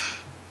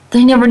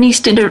 They never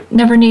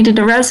needed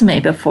a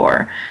resume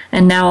before.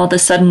 And now all of a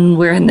sudden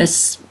we're in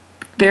this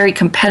very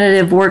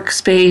competitive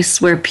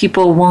workspace where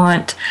people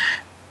want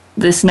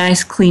this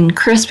nice, clean,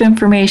 crisp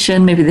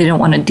information. Maybe they don't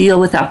want to deal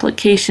with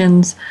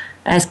applications.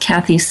 As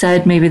Kathy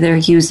said, maybe they're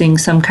using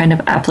some kind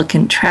of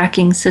applicant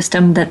tracking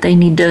system that they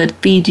need to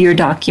feed your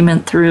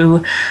document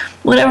through.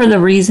 Whatever the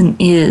reason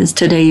is,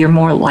 today you're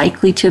more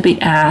likely to be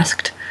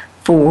asked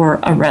for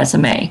a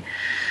resume.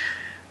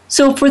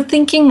 So if we're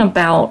thinking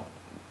about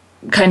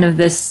kind of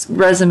this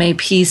resume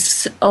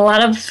piece, a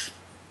lot of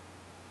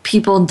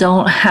people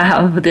don't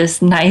have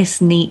this nice,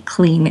 neat,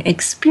 clean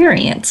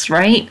experience,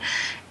 right?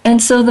 And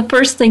so the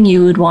first thing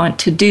you would want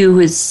to do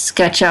is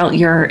sketch out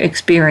your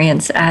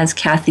experience as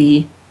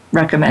Kathy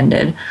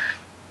recommended.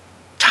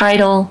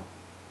 Title,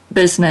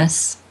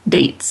 business,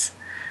 dates.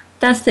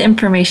 That's the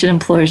information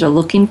employers are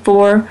looking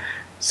for.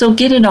 So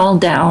get it all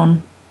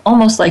down,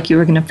 almost like you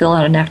were going to fill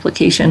out an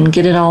application,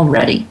 get it all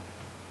ready.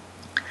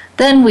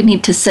 Then we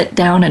need to sit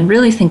down and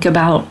really think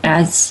about,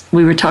 as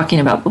we were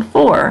talking about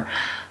before,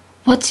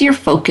 what's your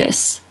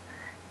focus?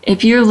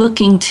 If you're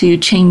looking to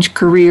change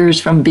careers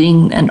from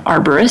being an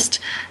arborist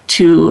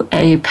to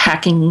a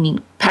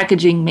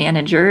packaging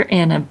manager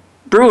in a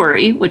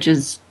brewery, which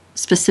is a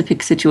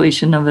specific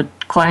situation of a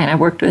client I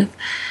worked with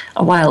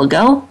a while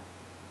ago,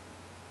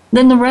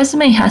 then the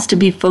resume has to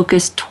be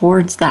focused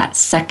towards that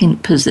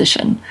second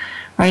position,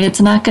 right?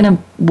 It's not going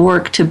to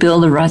work to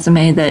build a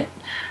resume that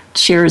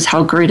shares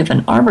how great of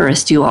an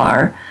arborist you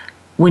are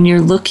when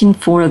you're looking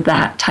for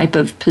that type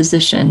of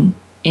position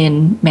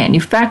in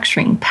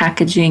manufacturing,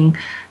 packaging,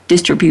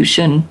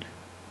 distribution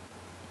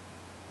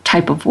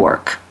type of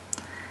work.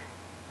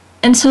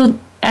 And so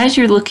as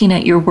you're looking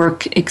at your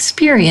work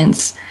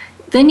experience,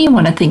 then you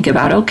want to think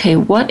about, okay,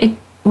 what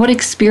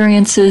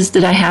experiences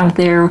did I have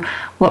there?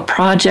 What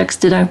projects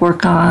did I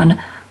work on?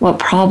 What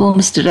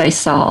problems did I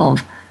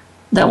solve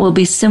that will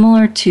be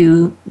similar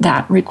to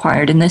that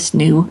required in this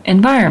new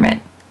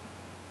environment?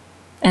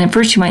 And at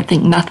first you might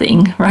think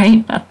nothing,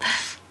 right?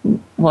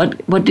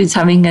 What does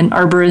having an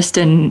arborist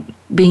and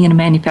being in a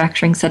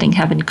manufacturing setting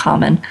have in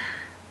common?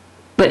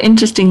 But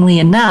interestingly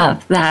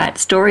enough, that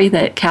story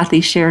that Kathy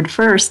shared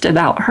first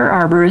about her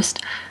arborist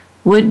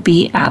would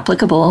be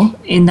applicable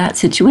in that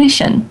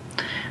situation,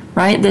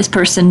 right? This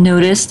person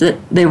noticed that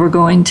they were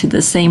going to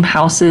the same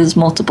houses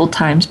multiple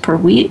times per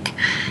week,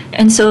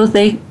 and so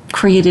they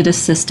created a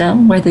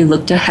system where they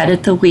looked ahead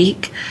at the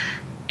week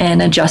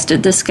and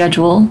adjusted the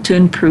schedule to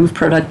improve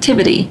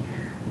productivity.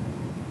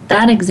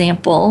 That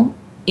example,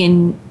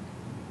 in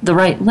the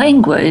right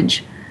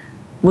language,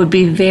 would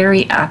be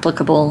very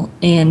applicable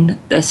in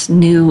this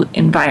new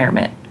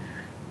environment.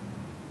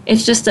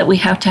 It's just that we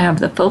have to have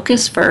the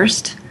focus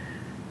first,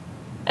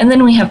 and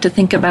then we have to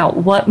think about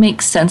what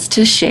makes sense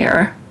to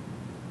share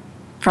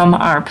from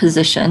our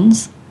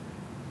positions,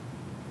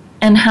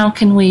 and how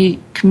can we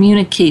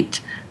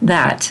communicate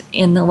that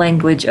in the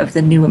language of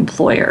the new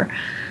employer.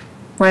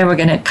 Right, we're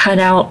going to cut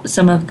out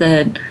some of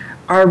the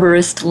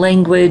arborist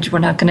language. We're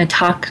not going to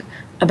talk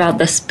about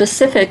the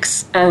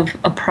specifics of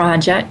a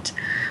project.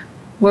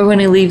 We're going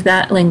to leave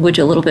that language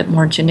a little bit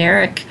more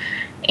generic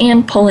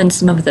and pull in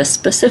some of the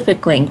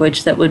specific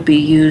language that would be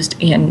used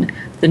in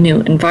the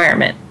new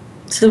environment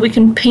so that we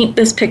can paint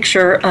this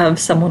picture of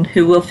someone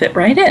who will fit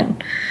right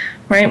in,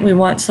 right? We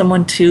want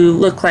someone to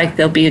look like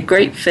they'll be a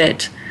great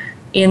fit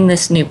in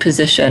this new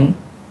position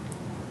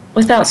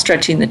without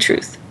stretching the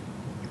truth.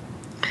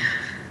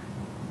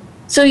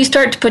 So you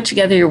start to put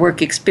together your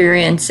work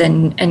experience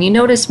and you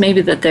notice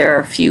maybe that there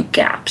are a few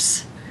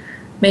gaps.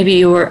 Maybe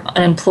you were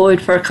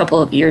unemployed for a couple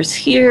of years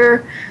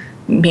here.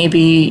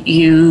 Maybe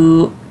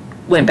you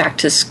went back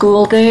to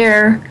school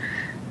there.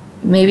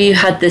 Maybe you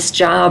had this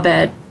job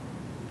at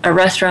a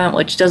restaurant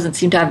which doesn't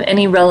seem to have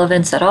any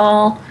relevance at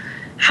all.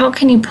 How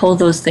can you pull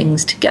those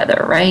things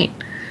together, right?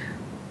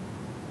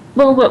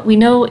 Well, what we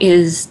know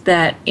is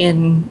that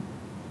in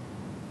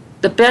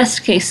the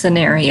best case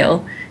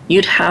scenario,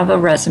 you'd have a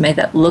resume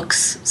that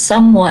looks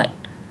somewhat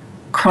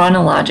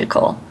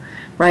chronological,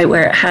 right,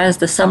 where it has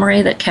the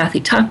summary that Kathy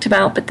talked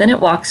about, but then it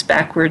walks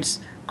backwards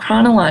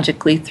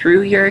chronologically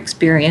through your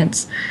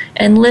experience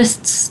and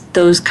lists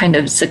those kind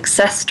of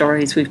success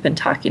stories we've been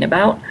talking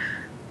about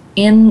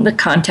in the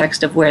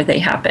context of where they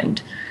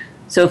happened.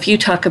 So if you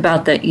talk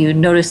about that you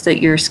noticed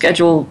that your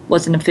schedule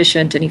wasn't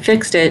efficient and you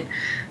fixed it,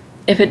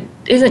 if it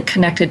isn't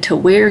connected to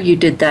where you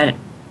did that,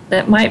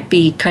 that might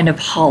be kind of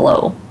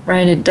hollow,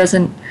 right?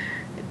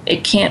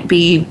 It can't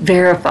be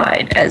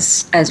verified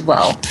as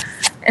well.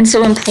 And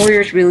so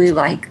employers really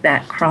like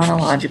that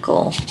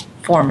chronological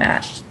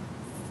format.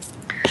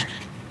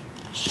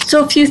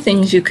 So a few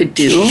things you could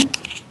do.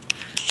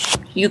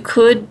 You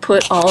could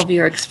put all of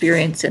your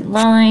experience in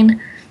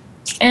line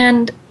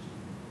and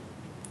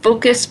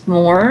focus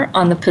more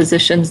on the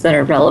positions that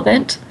are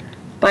relevant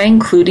by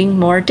including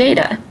more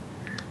data.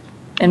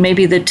 And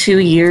maybe the 2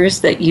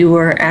 years that you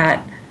were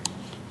at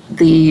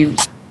the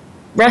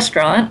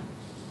restaurant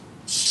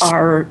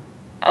are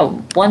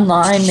one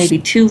line, maybe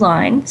 2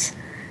 lines,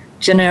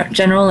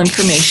 general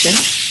information,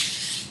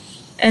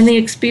 and the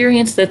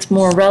experience that's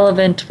more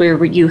relevant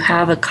where you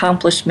have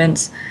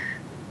accomplishments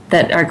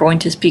that are going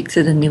to speak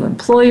to the new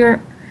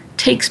employer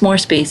takes more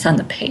space on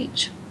the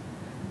page.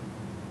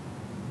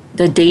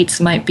 The dates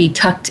might be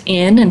tucked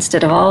in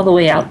instead of all the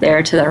way out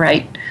there to the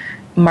right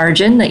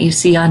margin that you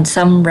see on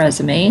some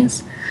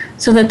resumes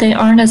so that they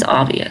aren't as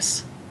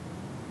obvious.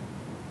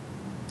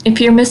 If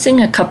you're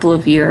missing a couple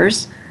of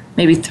years,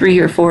 maybe 3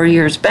 or 4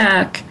 years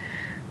back,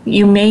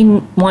 you may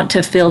want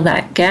to fill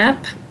that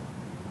gap.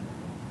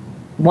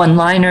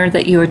 One-liner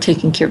that you were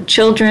taking care of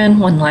children,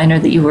 one-liner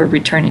that you were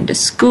returning to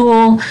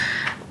school,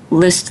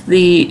 list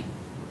the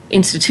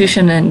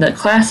institution and the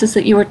classes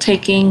that you were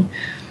taking.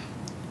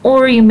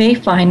 Or you may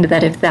find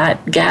that if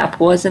that gap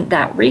wasn't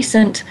that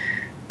recent,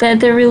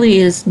 that there really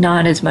is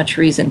not as much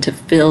reason to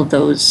fill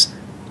those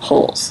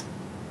holes.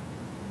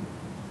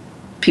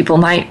 People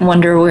might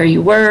wonder where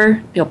you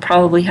were. You'll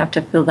probably have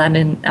to fill that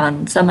in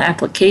on some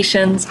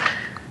applications.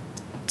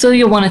 So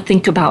you'll want to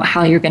think about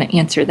how you're going to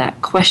answer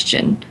that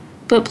question,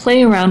 but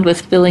play around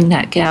with filling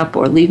that gap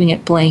or leaving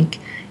it blank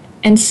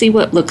and see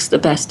what looks the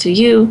best to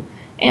you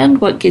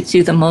and what gets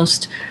you the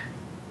most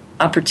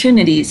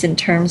opportunities in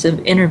terms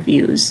of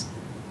interviews.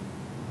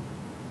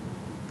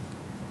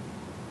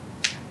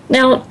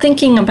 Now,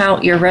 thinking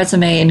about your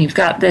resume, and you've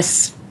got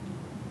this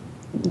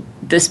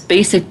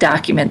basic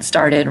document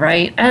started,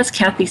 right? As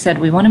Kathy said,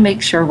 we want to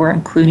make sure we're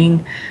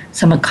including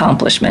some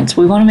accomplishments.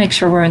 We want to make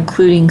sure we're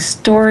including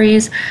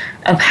stories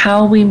of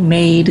how we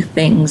made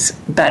things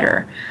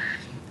better.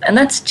 And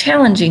that's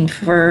challenging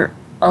for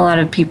a lot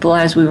of people,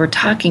 as we were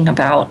talking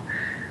about,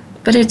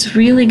 but it's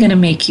really going to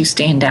make you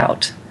stand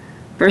out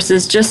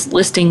versus just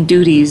listing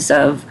duties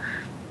of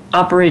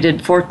operated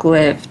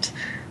forklift,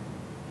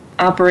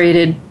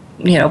 operated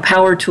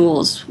power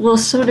tools. Well,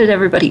 so did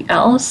everybody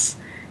else.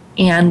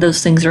 And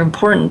those things are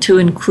important to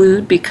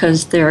include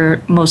because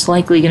they're most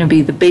likely going to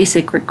be the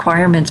basic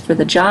requirements for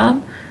the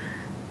job.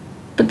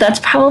 But that's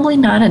probably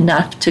not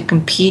enough to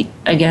compete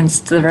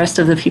against the rest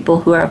of the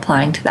people who are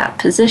applying to that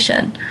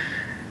position.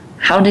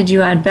 How did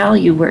you add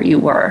value where you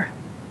were?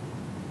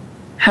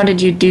 How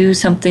did you do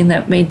something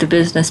that made the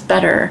business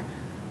better?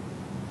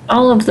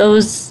 All of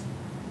those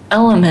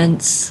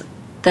elements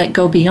that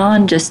go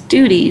beyond just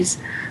duties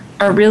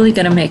are really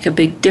going to make a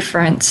big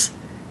difference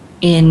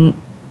in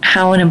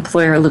how an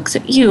employer looks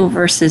at you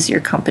versus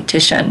your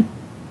competition.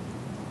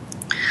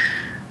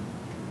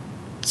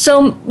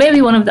 So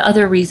maybe one of the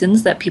other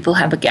reasons that people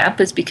have a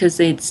gap is because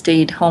they'd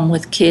stayed home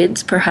with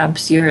kids.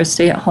 Perhaps you're a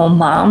stay-at-home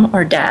mom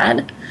or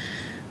dad.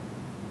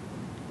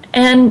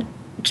 And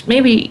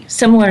maybe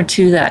similar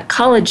to that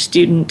college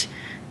student,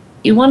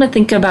 you want to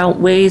think about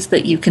ways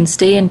that you can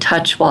stay in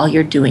touch while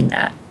you're doing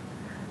that.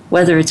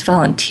 Whether it's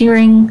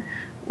volunteering,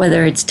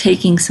 whether it's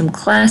taking some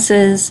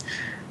classes,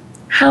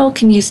 how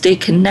can you stay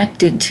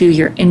connected to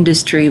your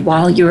industry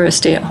while you're a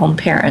stay-at-home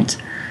parent?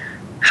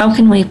 How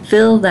can we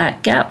fill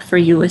that gap for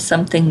you with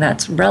something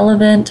that's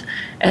relevant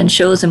and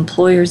shows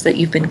employers that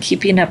you've been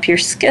keeping up your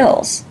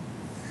skills?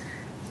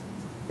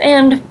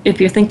 And if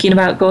you're thinking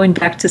about going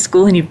back to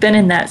school and you've been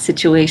in that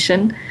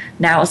situation,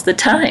 now's the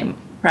time,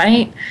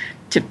 right?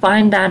 To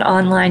find that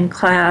online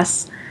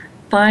class,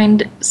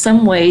 find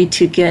some way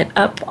to get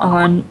up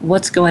on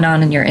what's going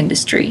on in your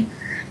industry.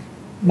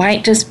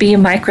 Might just be a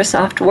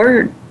Microsoft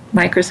Word,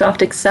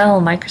 Microsoft Excel,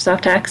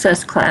 Microsoft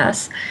Access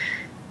class.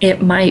 It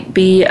might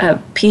be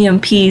a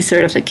PMP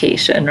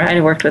certification, right?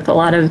 I worked with a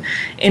lot of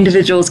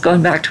individuals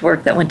going back to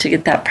work that went to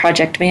get that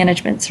project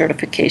management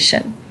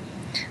certification.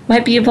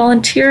 Might be a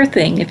volunteer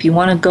thing if you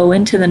want to go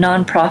into the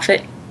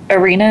nonprofit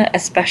arena,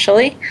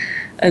 especially.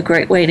 A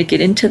great way to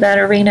get into that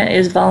arena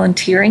is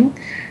volunteering.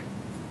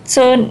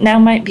 So now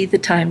might be the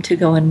time to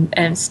go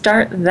and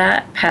start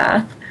that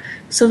path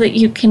so that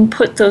you can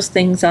put those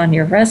things on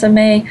your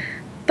resume.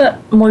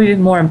 But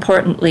more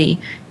importantly,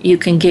 you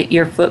can get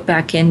your foot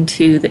back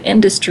into the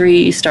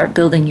industry, start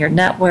building your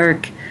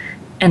network,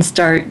 and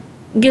start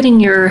getting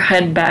your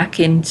head back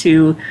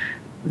into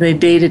the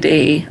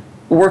day-to-day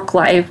work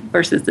life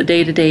versus the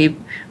day-to-day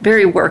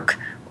very work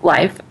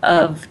life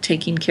of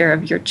taking care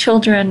of your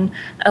children,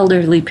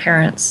 elderly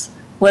parents,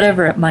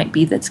 whatever it might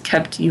be that's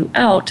kept you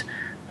out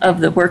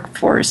of the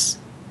workforce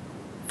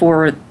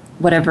for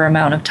whatever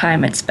amount of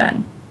time it's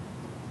been.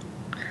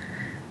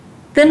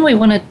 Then we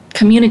want to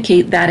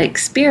communicate that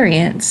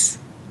experience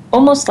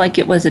almost like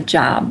it was a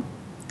job.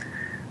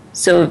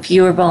 So if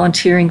you are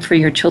volunteering for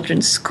your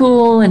children's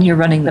school and you're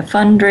running the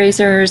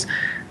fundraisers,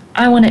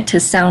 I want it to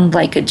sound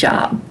like a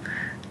job.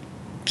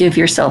 Give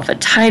yourself a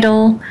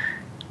title.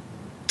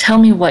 Tell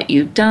me what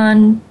you've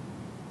done.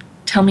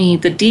 Tell me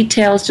the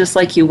details just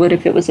like you would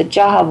if it was a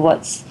job.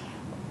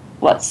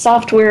 What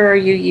software are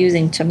you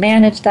using to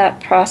manage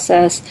that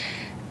process?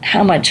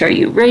 How much are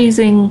you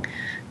raising?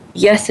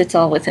 Yes, it's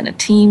all within a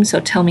team, so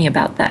tell me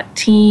about that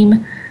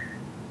team.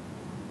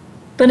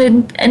 But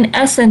in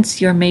essence,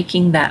 you're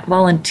making that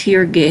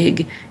volunteer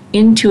gig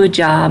into a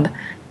job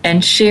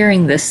and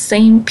sharing the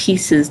same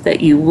pieces that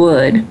you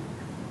would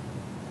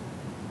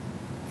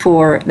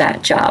for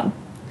that job.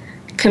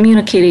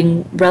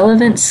 Communicating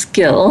relevant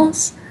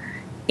skills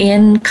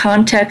in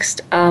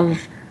context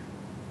of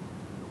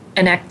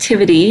an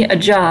activity, a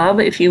job,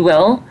 if you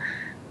will,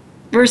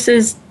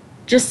 versus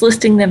just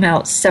listing them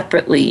out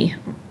separately.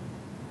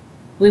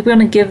 We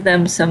want to give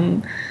them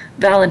some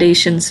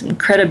validation, some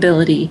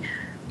credibility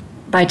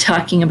by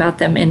talking about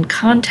them in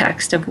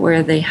context of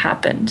where they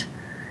happened.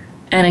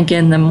 And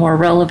again, the more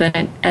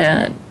relevant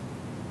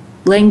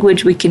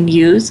language we can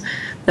use,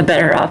 the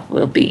better off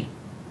we'll be.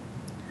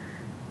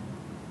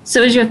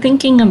 So as you're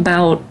thinking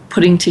about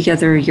putting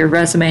together your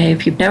resume,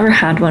 if you've never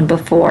had one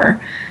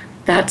before,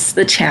 that's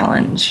the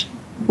challenge.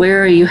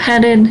 Where are you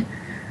headed?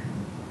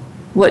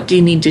 What do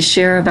you need to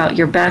share about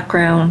your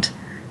background?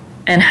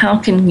 And how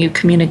can you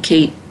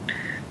communicate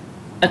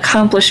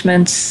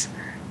accomplishments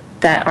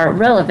that are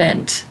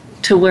relevant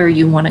to where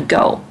you want to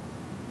go?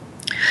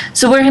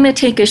 So we're going to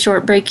take a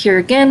short break here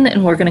again,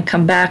 and we're going to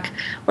come back.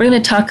 We're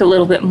going to talk a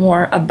little bit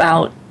more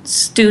about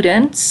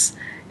students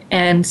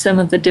and some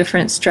of the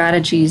different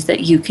strategies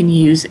that you can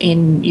use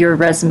in your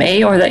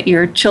resume or that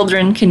your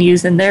children can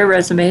use in their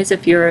resumes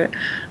if you're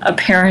a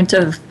parent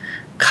of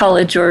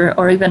college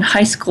or even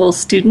high school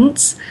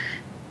students.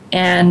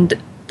 And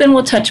then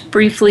we'll touch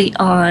briefly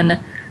on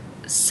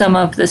some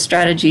of the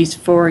strategies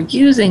for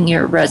using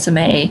your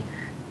resume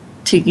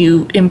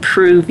to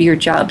improve your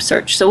job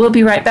search. So we'll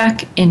be right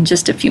back in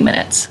just a few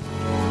minutes.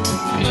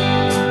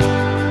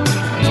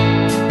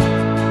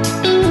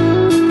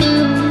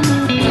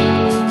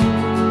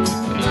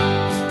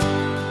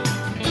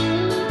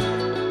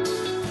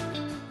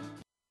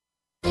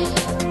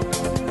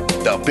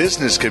 The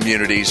business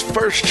community's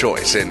first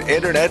choice in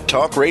Internet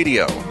Talk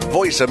Radio,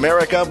 Voice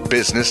America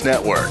Business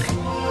Network.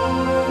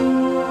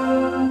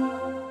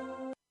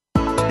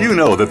 You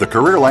know that the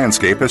career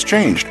landscape has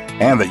changed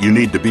and that you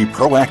need to be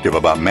proactive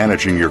about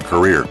managing your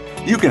career.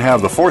 You can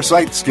have the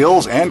foresight,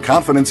 skills, and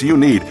confidence you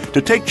need to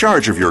take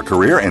charge of your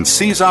career and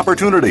seize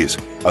opportunities.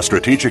 A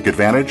strategic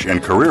advantage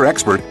and career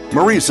expert,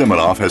 Marie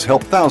Zimenoff has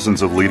helped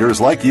thousands of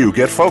leaders like you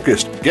get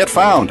focused, get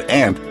found,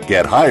 and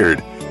get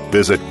hired.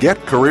 Visit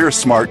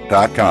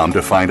getcareersmart.com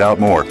to find out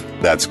more.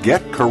 That's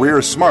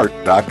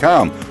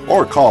getcareersmart.com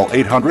or call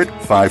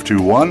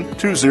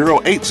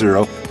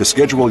 800-521-2080 to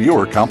schedule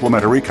your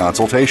complimentary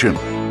consultation.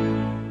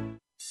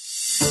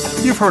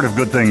 You've heard of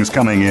good things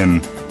coming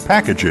in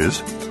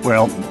packages.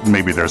 Well,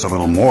 maybe there's a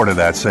little more to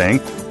that saying,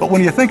 but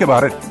when you think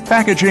about it,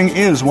 packaging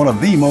is one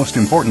of the most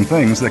important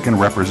things that can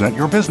represent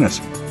your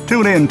business.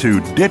 Tune in to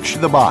Ditch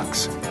the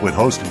Box with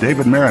host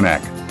David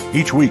Marinak.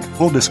 Each week,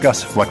 we'll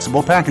discuss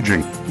flexible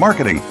packaging,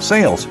 marketing,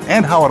 sales,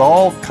 and how it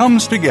all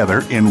comes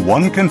together in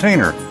one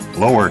container.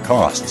 Lower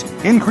costs,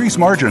 increase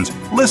margins.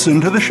 Listen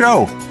to the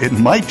show. It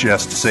might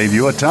just save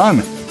you a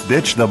ton.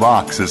 Ditch the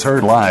Box is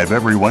heard live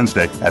every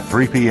Wednesday at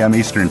 3 p.m.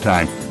 Eastern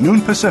Time,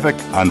 noon Pacific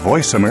on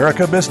Voice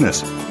America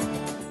Business.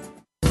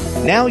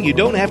 Now you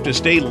don't have to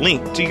stay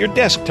linked to your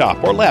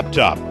desktop or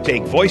laptop.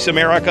 Take Voice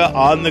America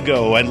on the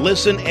go and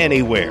listen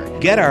anywhere.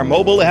 Get our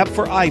mobile app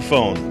for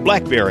iPhone,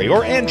 BlackBerry,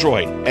 or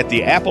Android at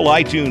the Apple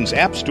iTunes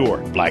App Store,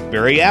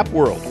 BlackBerry App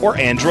World, or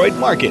Android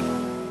Market.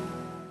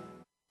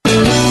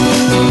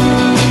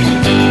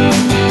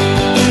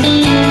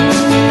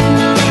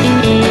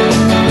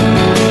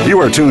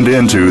 You are tuned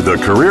in to The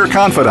Career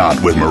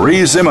Confidant with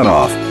Marie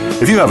Zimenoff.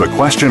 If you have a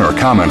question or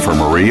comment for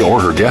Marie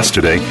or her guest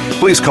today,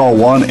 please call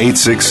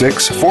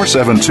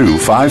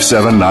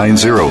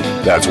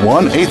 1-866-472-5790. That's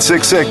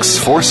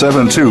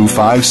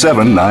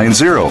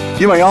 1-866-472-5790.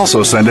 You may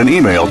also send an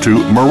email to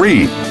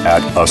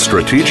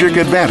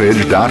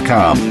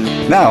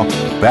marie@astrategicadvantage.com. Now,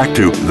 back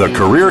to The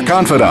Career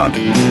Confidant.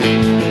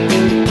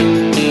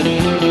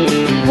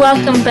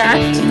 Welcome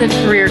back to The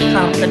Career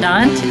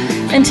Confidant.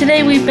 And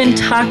today we've been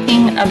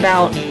talking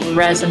about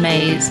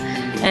resumes.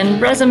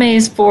 And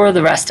resumes for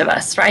the rest of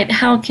us, right?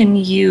 How can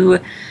you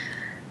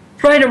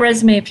write a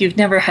resume if you've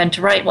never had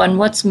to write one?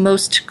 What's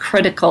most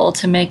critical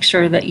to make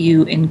sure that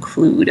you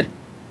include?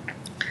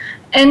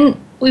 And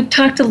we've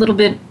talked a little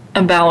bit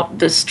about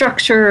the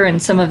structure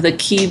and some of the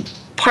key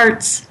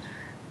parts.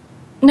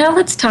 Now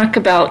let's talk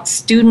about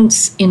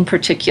students in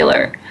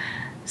particular.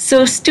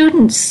 So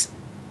students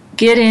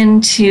get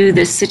into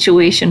this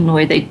situation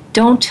where they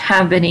don't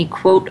have any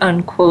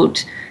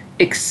quote-unquote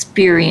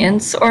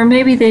experience, or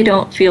maybe they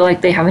don't feel like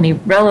they have any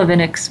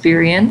relevant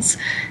experience.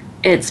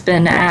 It's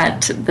been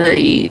at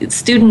the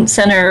student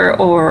center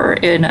or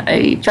in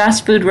a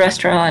fast food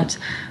restaurant,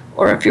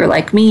 or if you're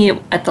like me,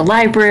 at the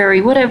library,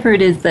 whatever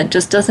it is that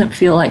just doesn't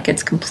feel like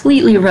it's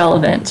completely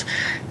relevant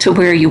to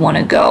where you want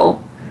to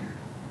go.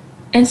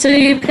 And so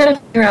you've got to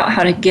figure out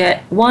how to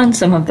get, one,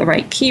 some of the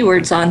right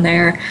keywords on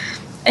there,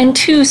 and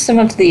two, some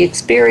of the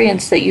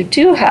experience that you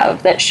do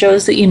have that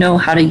shows that you know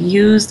how to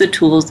use the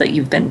tools that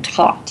you've been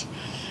taught.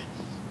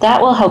 That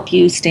will help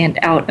you stand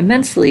out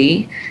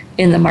immensely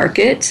in the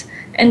market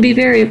and be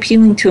very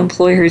appealing to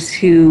employers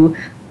who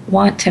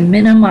want to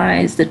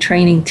minimize the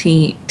training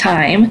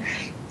time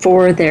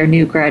for their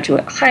new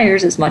graduate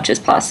hires as much as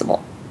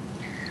possible.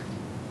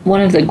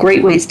 One of the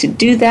great ways to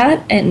do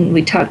that, and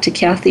we talked to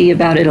Kathy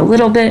about it a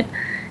little bit,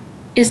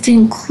 is to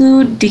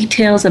include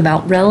details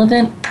about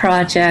relevant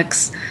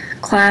projects,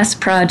 class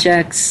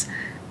projects,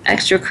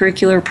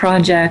 extracurricular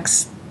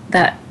projects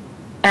that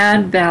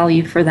add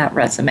value for that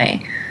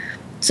resume.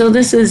 So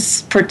this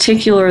is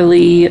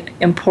particularly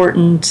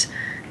important,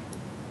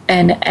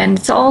 and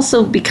it's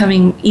also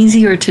becoming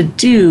easier to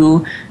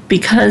do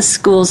because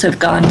schools have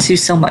gone to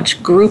so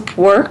much group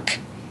work,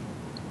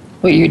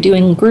 where you're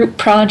doing group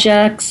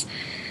projects.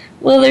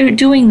 Well, they're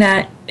doing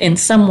that in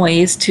some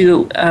ways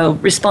to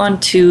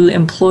respond to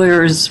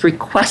employers'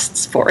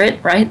 requests for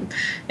it, right?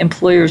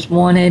 Employers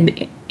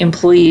wanted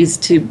employees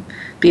to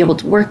be able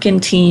to work in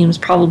teams,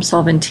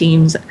 problem-solve in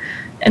teams,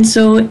 and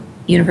so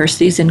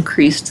universities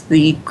increased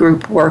the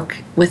group work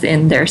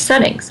within their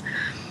settings.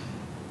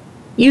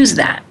 Use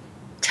that.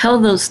 Tell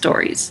those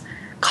stories.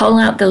 Call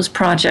out those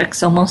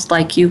projects almost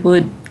like you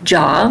would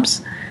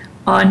jobs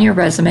on your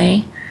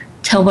resume.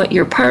 Tell what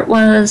your part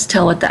was.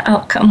 Tell what the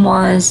outcome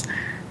was.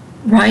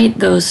 Write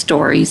those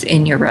stories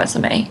in your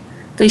resume.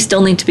 They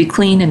still need to be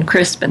clean and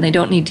crisp, and they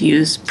don't need to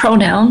use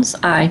pronouns,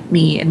 I,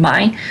 me, and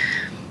my.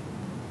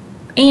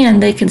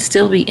 And they can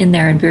still be in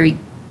there and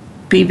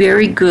be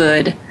very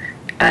good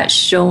at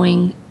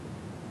showing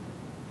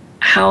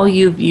how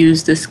you've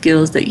used the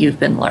skills that you've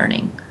been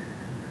learning.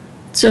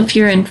 So if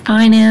you're in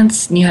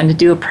finance and you had to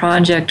do a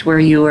project where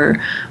you were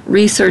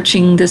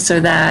researching this or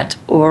that,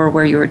 or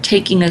where you were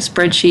taking a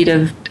spreadsheet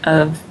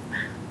of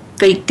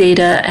fake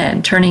data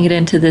and turning it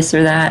into this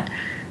or that,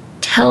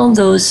 tell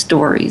those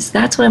stories.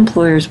 That's what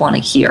employers want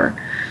to hear.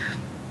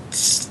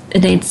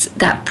 And it's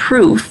that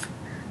proof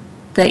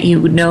that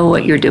you know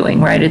what you're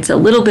doing, right? It's a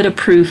little bit of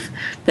proof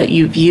that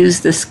you've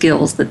used the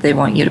skills that they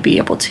want you to be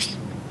able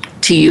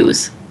to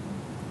use.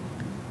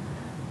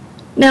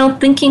 Now,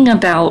 thinking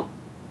about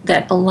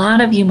that, a lot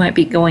of you might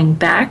be going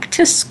back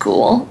to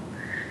school.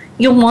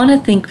 You'll want to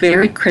think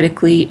very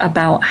critically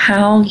about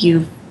how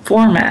you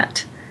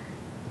format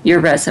your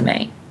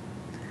resume.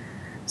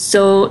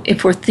 So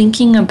if we're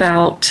thinking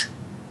about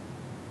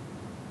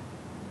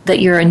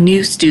that you're a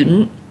new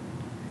student,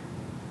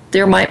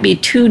 there might be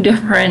two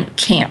different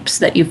camps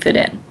that you fit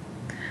in.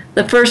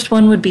 The first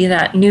one would be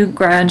that new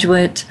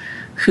graduate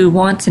who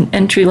wants an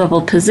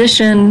entry-level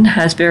position,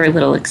 has very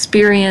little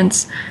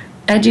experience.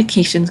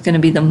 Education is going to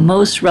be the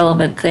most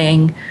relevant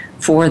thing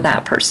for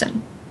that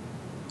person.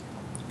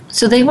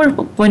 So they were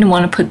going to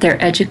want to put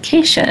their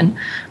education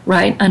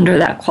right under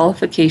that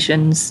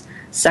qualifications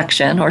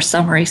section or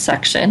summary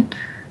section,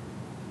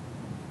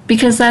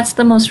 because that's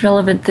the most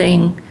relevant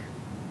thing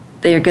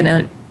They're going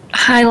to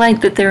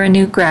highlight that they're a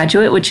new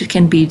graduate, which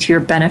can be to your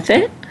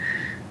benefit,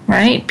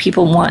 right?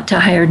 People want to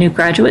hire new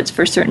graduates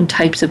for certain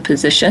types of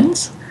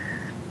positions.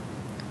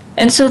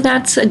 And so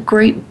that's a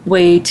great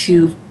way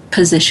to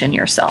position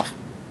yourself.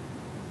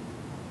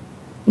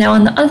 Now,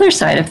 on the other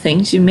side of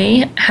things, you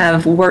may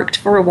have worked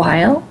for a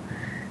while,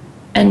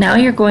 and now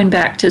you're going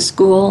back to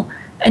school,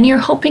 and you're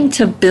hoping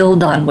to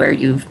build on where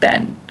you've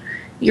been.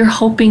 You're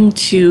hoping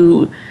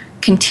to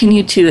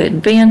continue to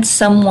advance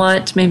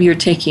somewhat. Maybe you're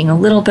taking a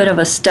little bit of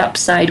a step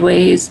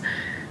sideways,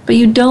 but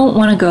you don't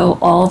want to go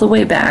all the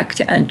way back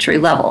to entry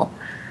level.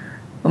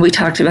 And we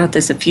talked about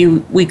this a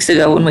few weeks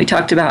ago when we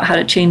talked about how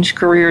to change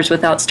careers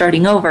without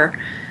starting over.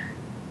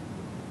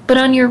 But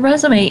on your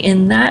resume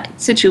in that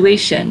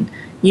situation,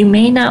 you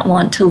may not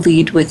want to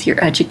lead with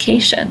your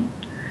education.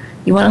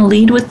 You want to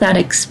lead with that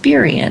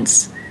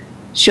experience.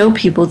 Show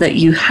people that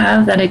you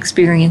have that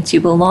experience,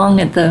 you belong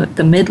at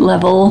the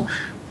mid-level,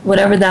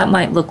 whatever that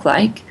might look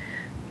like.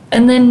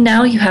 And then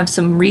now you have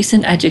some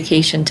recent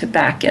education to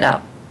back it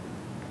up.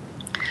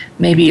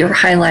 Maybe you're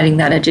highlighting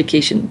that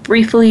education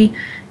briefly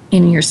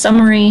in your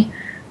summary,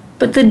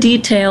 but the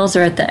details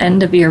are at the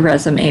end of your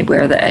resume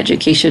where the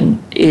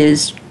education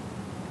is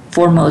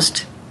for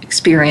most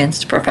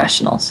experienced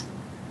professionals.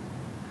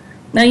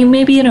 Now, you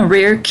may be in a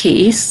rare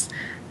case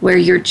where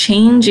you're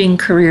changing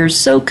careers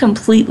so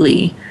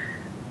completely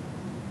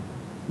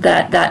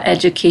that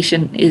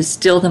education is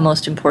still the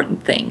most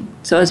important thing.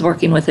 So I was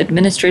working with an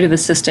administrative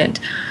assistant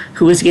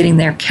who was getting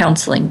their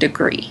counseling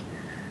degree.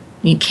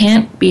 You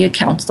can't be a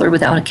counselor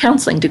without a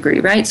counseling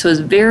degree, right? So it's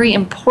very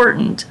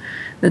important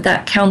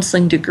that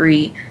counseling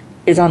degree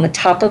is on the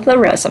top of the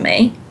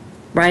resume,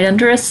 right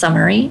under a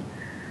summary.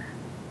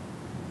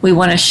 We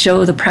want to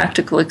show the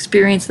practical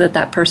experience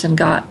that person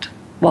got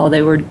while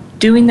they were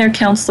doing their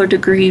counselor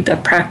degree, the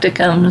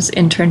practicums,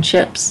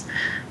 internships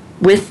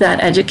with that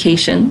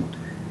education.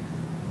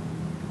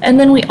 And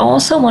then we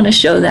also want to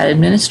show that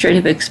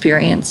administrative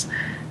experience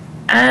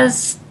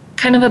as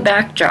kind of a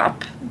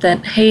backdrop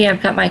that, hey,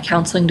 I've got my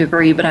counseling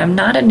degree, but I'm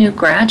not a new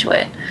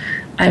graduate.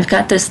 I've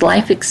got this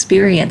life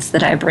experience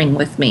that I bring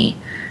with me.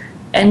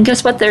 And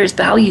guess what? There's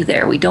value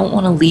there. We don't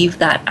want to leave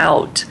that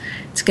out.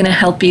 It's going to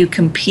help you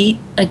compete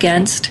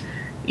against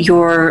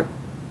your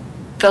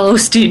fellow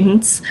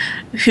students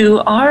who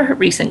are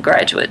recent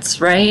graduates,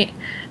 right?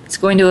 It's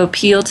going to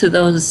appeal to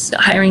those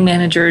hiring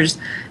managers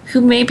who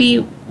maybe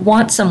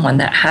want someone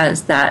that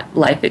has that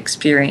life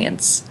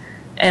experience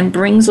and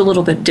brings a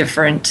little bit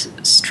different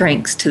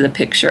strengths to the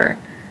picture.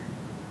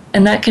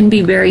 And that can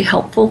be very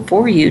helpful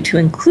for you to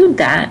include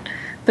that.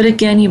 But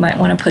again, you might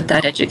want to put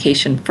that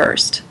education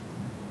first.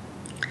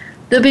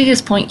 The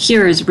biggest point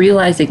here is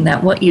realizing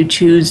that what you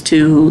choose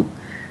to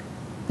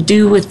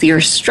do with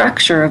your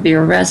structure of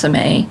your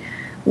resume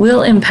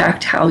will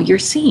impact how you're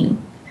seen.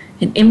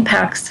 It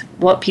impacts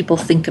what people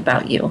think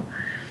about you.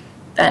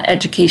 That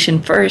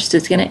education first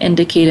is going to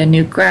indicate a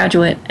new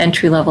graduate,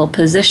 entry-level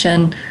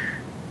position,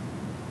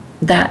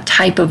 that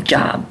type of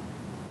job.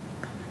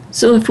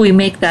 So if we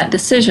make that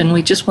decision,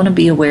 we just want to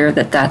be aware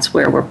that that's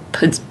where we're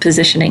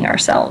positioning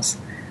ourselves.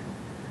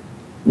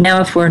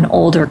 Now, if we're an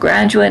older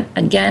graduate,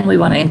 again, we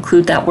want to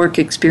include that work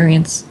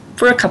experience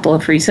for a couple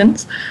of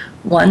reasons.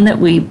 One, that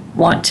we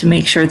want to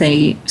make sure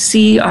they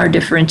see our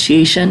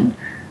differentiation,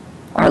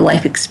 our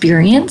life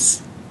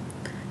experience.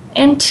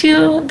 And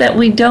two, that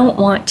we don't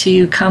want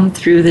to come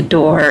through the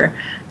door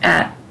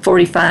at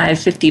 45,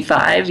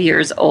 55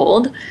 years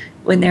old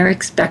when they're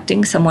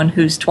expecting someone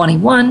who's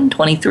 21,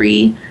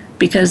 23,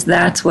 because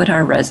that's what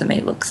our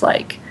resume looks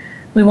like.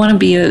 We want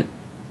to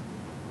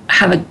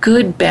have a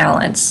good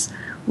balance.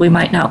 We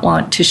might not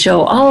want to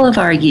show all of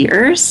our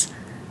years,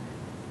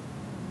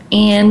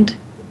 and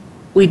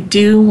we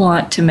do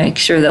want to make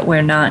sure that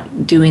we're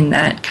not doing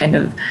that kind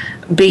of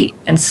bait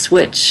and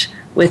switch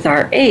with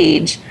our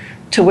age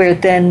to where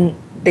then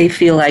they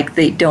feel like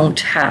they don't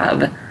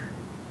have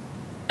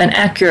an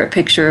accurate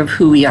picture of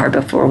who we are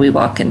before we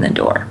walk in the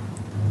door.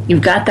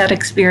 You've got that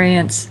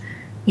experience,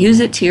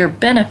 use it to your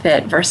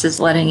benefit versus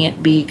letting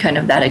it be kind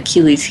of that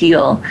Achilles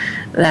heel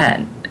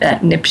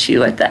that nips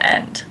you at the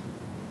end.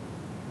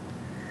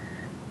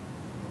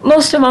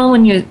 Most of all,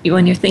 when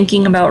you're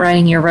thinking about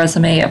writing your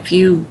resume, a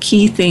few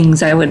key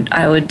things I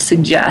would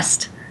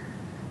suggest.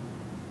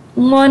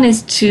 One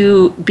is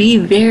to be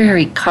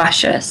very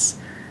cautious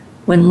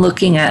when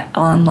looking at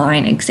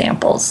online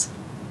examples.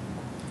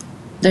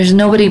 There's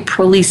nobody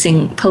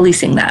policing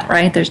that,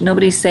 right? There's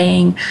nobody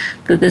saying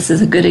that this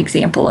is a good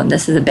example and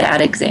this is a bad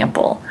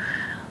example.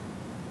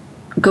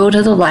 Go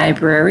to the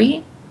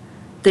library.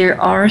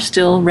 There are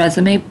still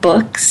resume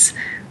books.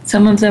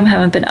 Some of them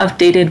haven't been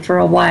updated for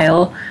a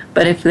while,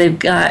 but if they've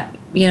got,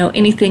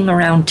 anything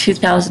around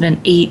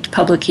 2008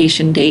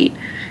 publication date,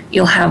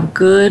 you'll have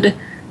good,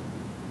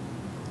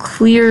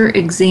 clear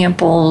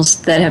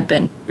examples that have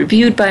been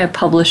reviewed by a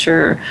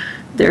publisher.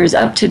 They're as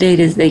up to date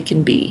as they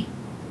can be.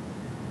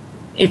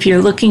 If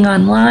you're looking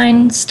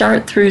online,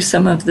 start through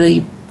some of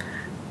the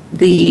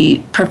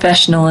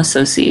professional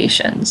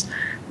associations.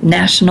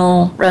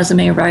 National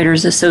Resume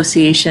Writers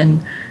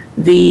Association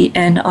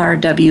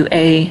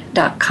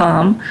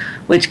thenrwa.com,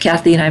 which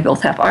Kathy and I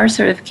both have our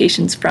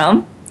certifications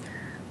from,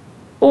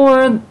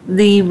 or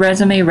the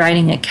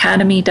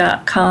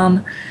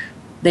resumewritingacademy.com.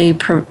 They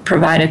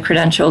provide a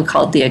credential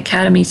called the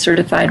Academy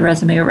Certified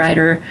Resume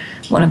Writer,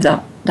 one of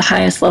the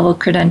highest level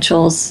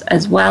credentials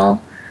as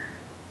well.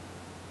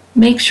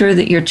 Make sure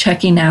that you're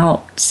checking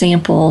out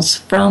samples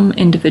from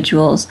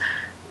individuals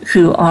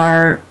who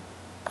are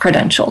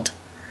credentialed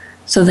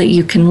so that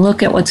you can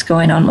look at what's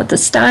going on with the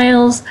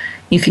styles.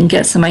 You can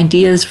get some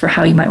ideas for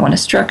how you might want to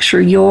structure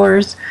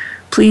yours.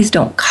 Please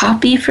don't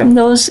copy from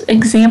those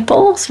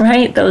examples,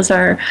 right?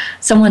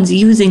 Someone's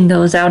using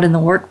those out in the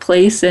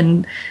workplace,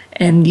 and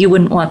you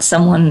wouldn't want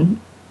someone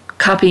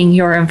copying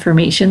your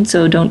information,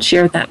 so don't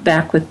share that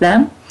back with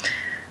them.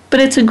 But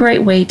it's a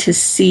great way to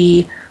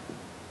see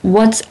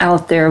what's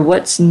out there,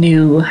 what's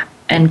new,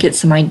 and get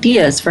some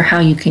ideas for how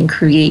you can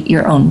create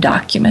your own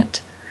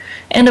document.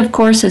 And of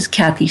course, as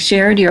Kathy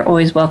shared, you're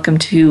always welcome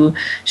to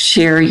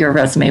share your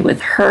resume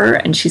with her,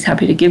 and she's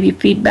happy to give you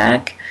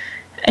feedback.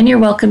 And you're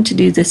welcome to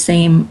do the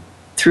same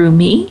through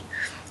me.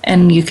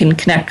 And you can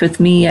connect with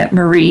me at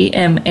Marie,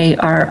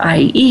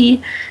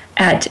 M-A-R-I-E,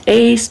 at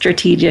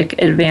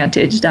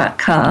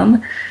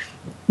astrategicadvantage.com.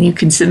 You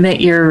can submit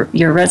your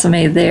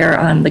resume there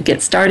on the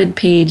Get Started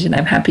page, and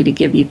I'm happy to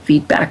give you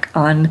feedback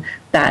on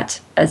that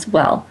as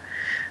well.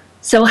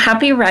 So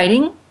happy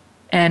writing,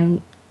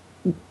 and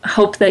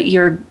hope that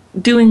you're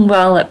doing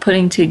well at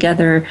putting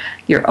together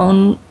your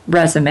own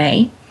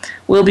resume.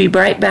 We'll be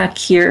right back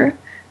here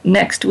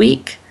next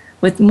week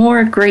with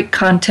more great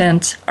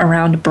content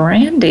around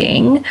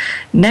branding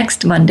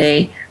next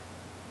Monday,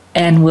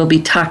 and we'll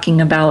be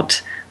talking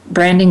about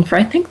branding for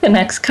I think the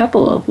next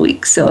couple of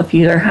weeks. So if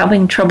you are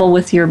having trouble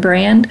with your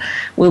brand,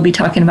 we'll be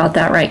talking about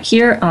that right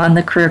here on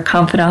the Career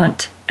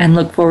Confidant, and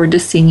look forward to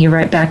seeing you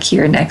right back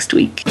here next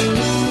week.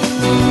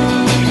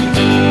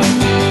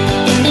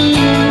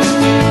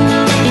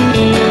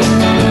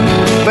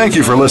 Thank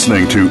you for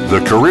listening to The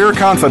Career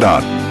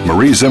Confidant.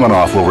 Marie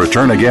Zimenoff will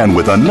return again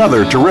with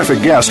another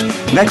terrific guest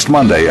next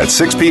Monday at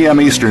 6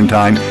 p.m. Eastern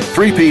Time,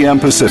 3 p.m.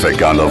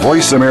 Pacific on the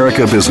Voice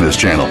America Business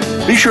Channel.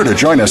 Be sure to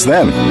join us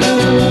then.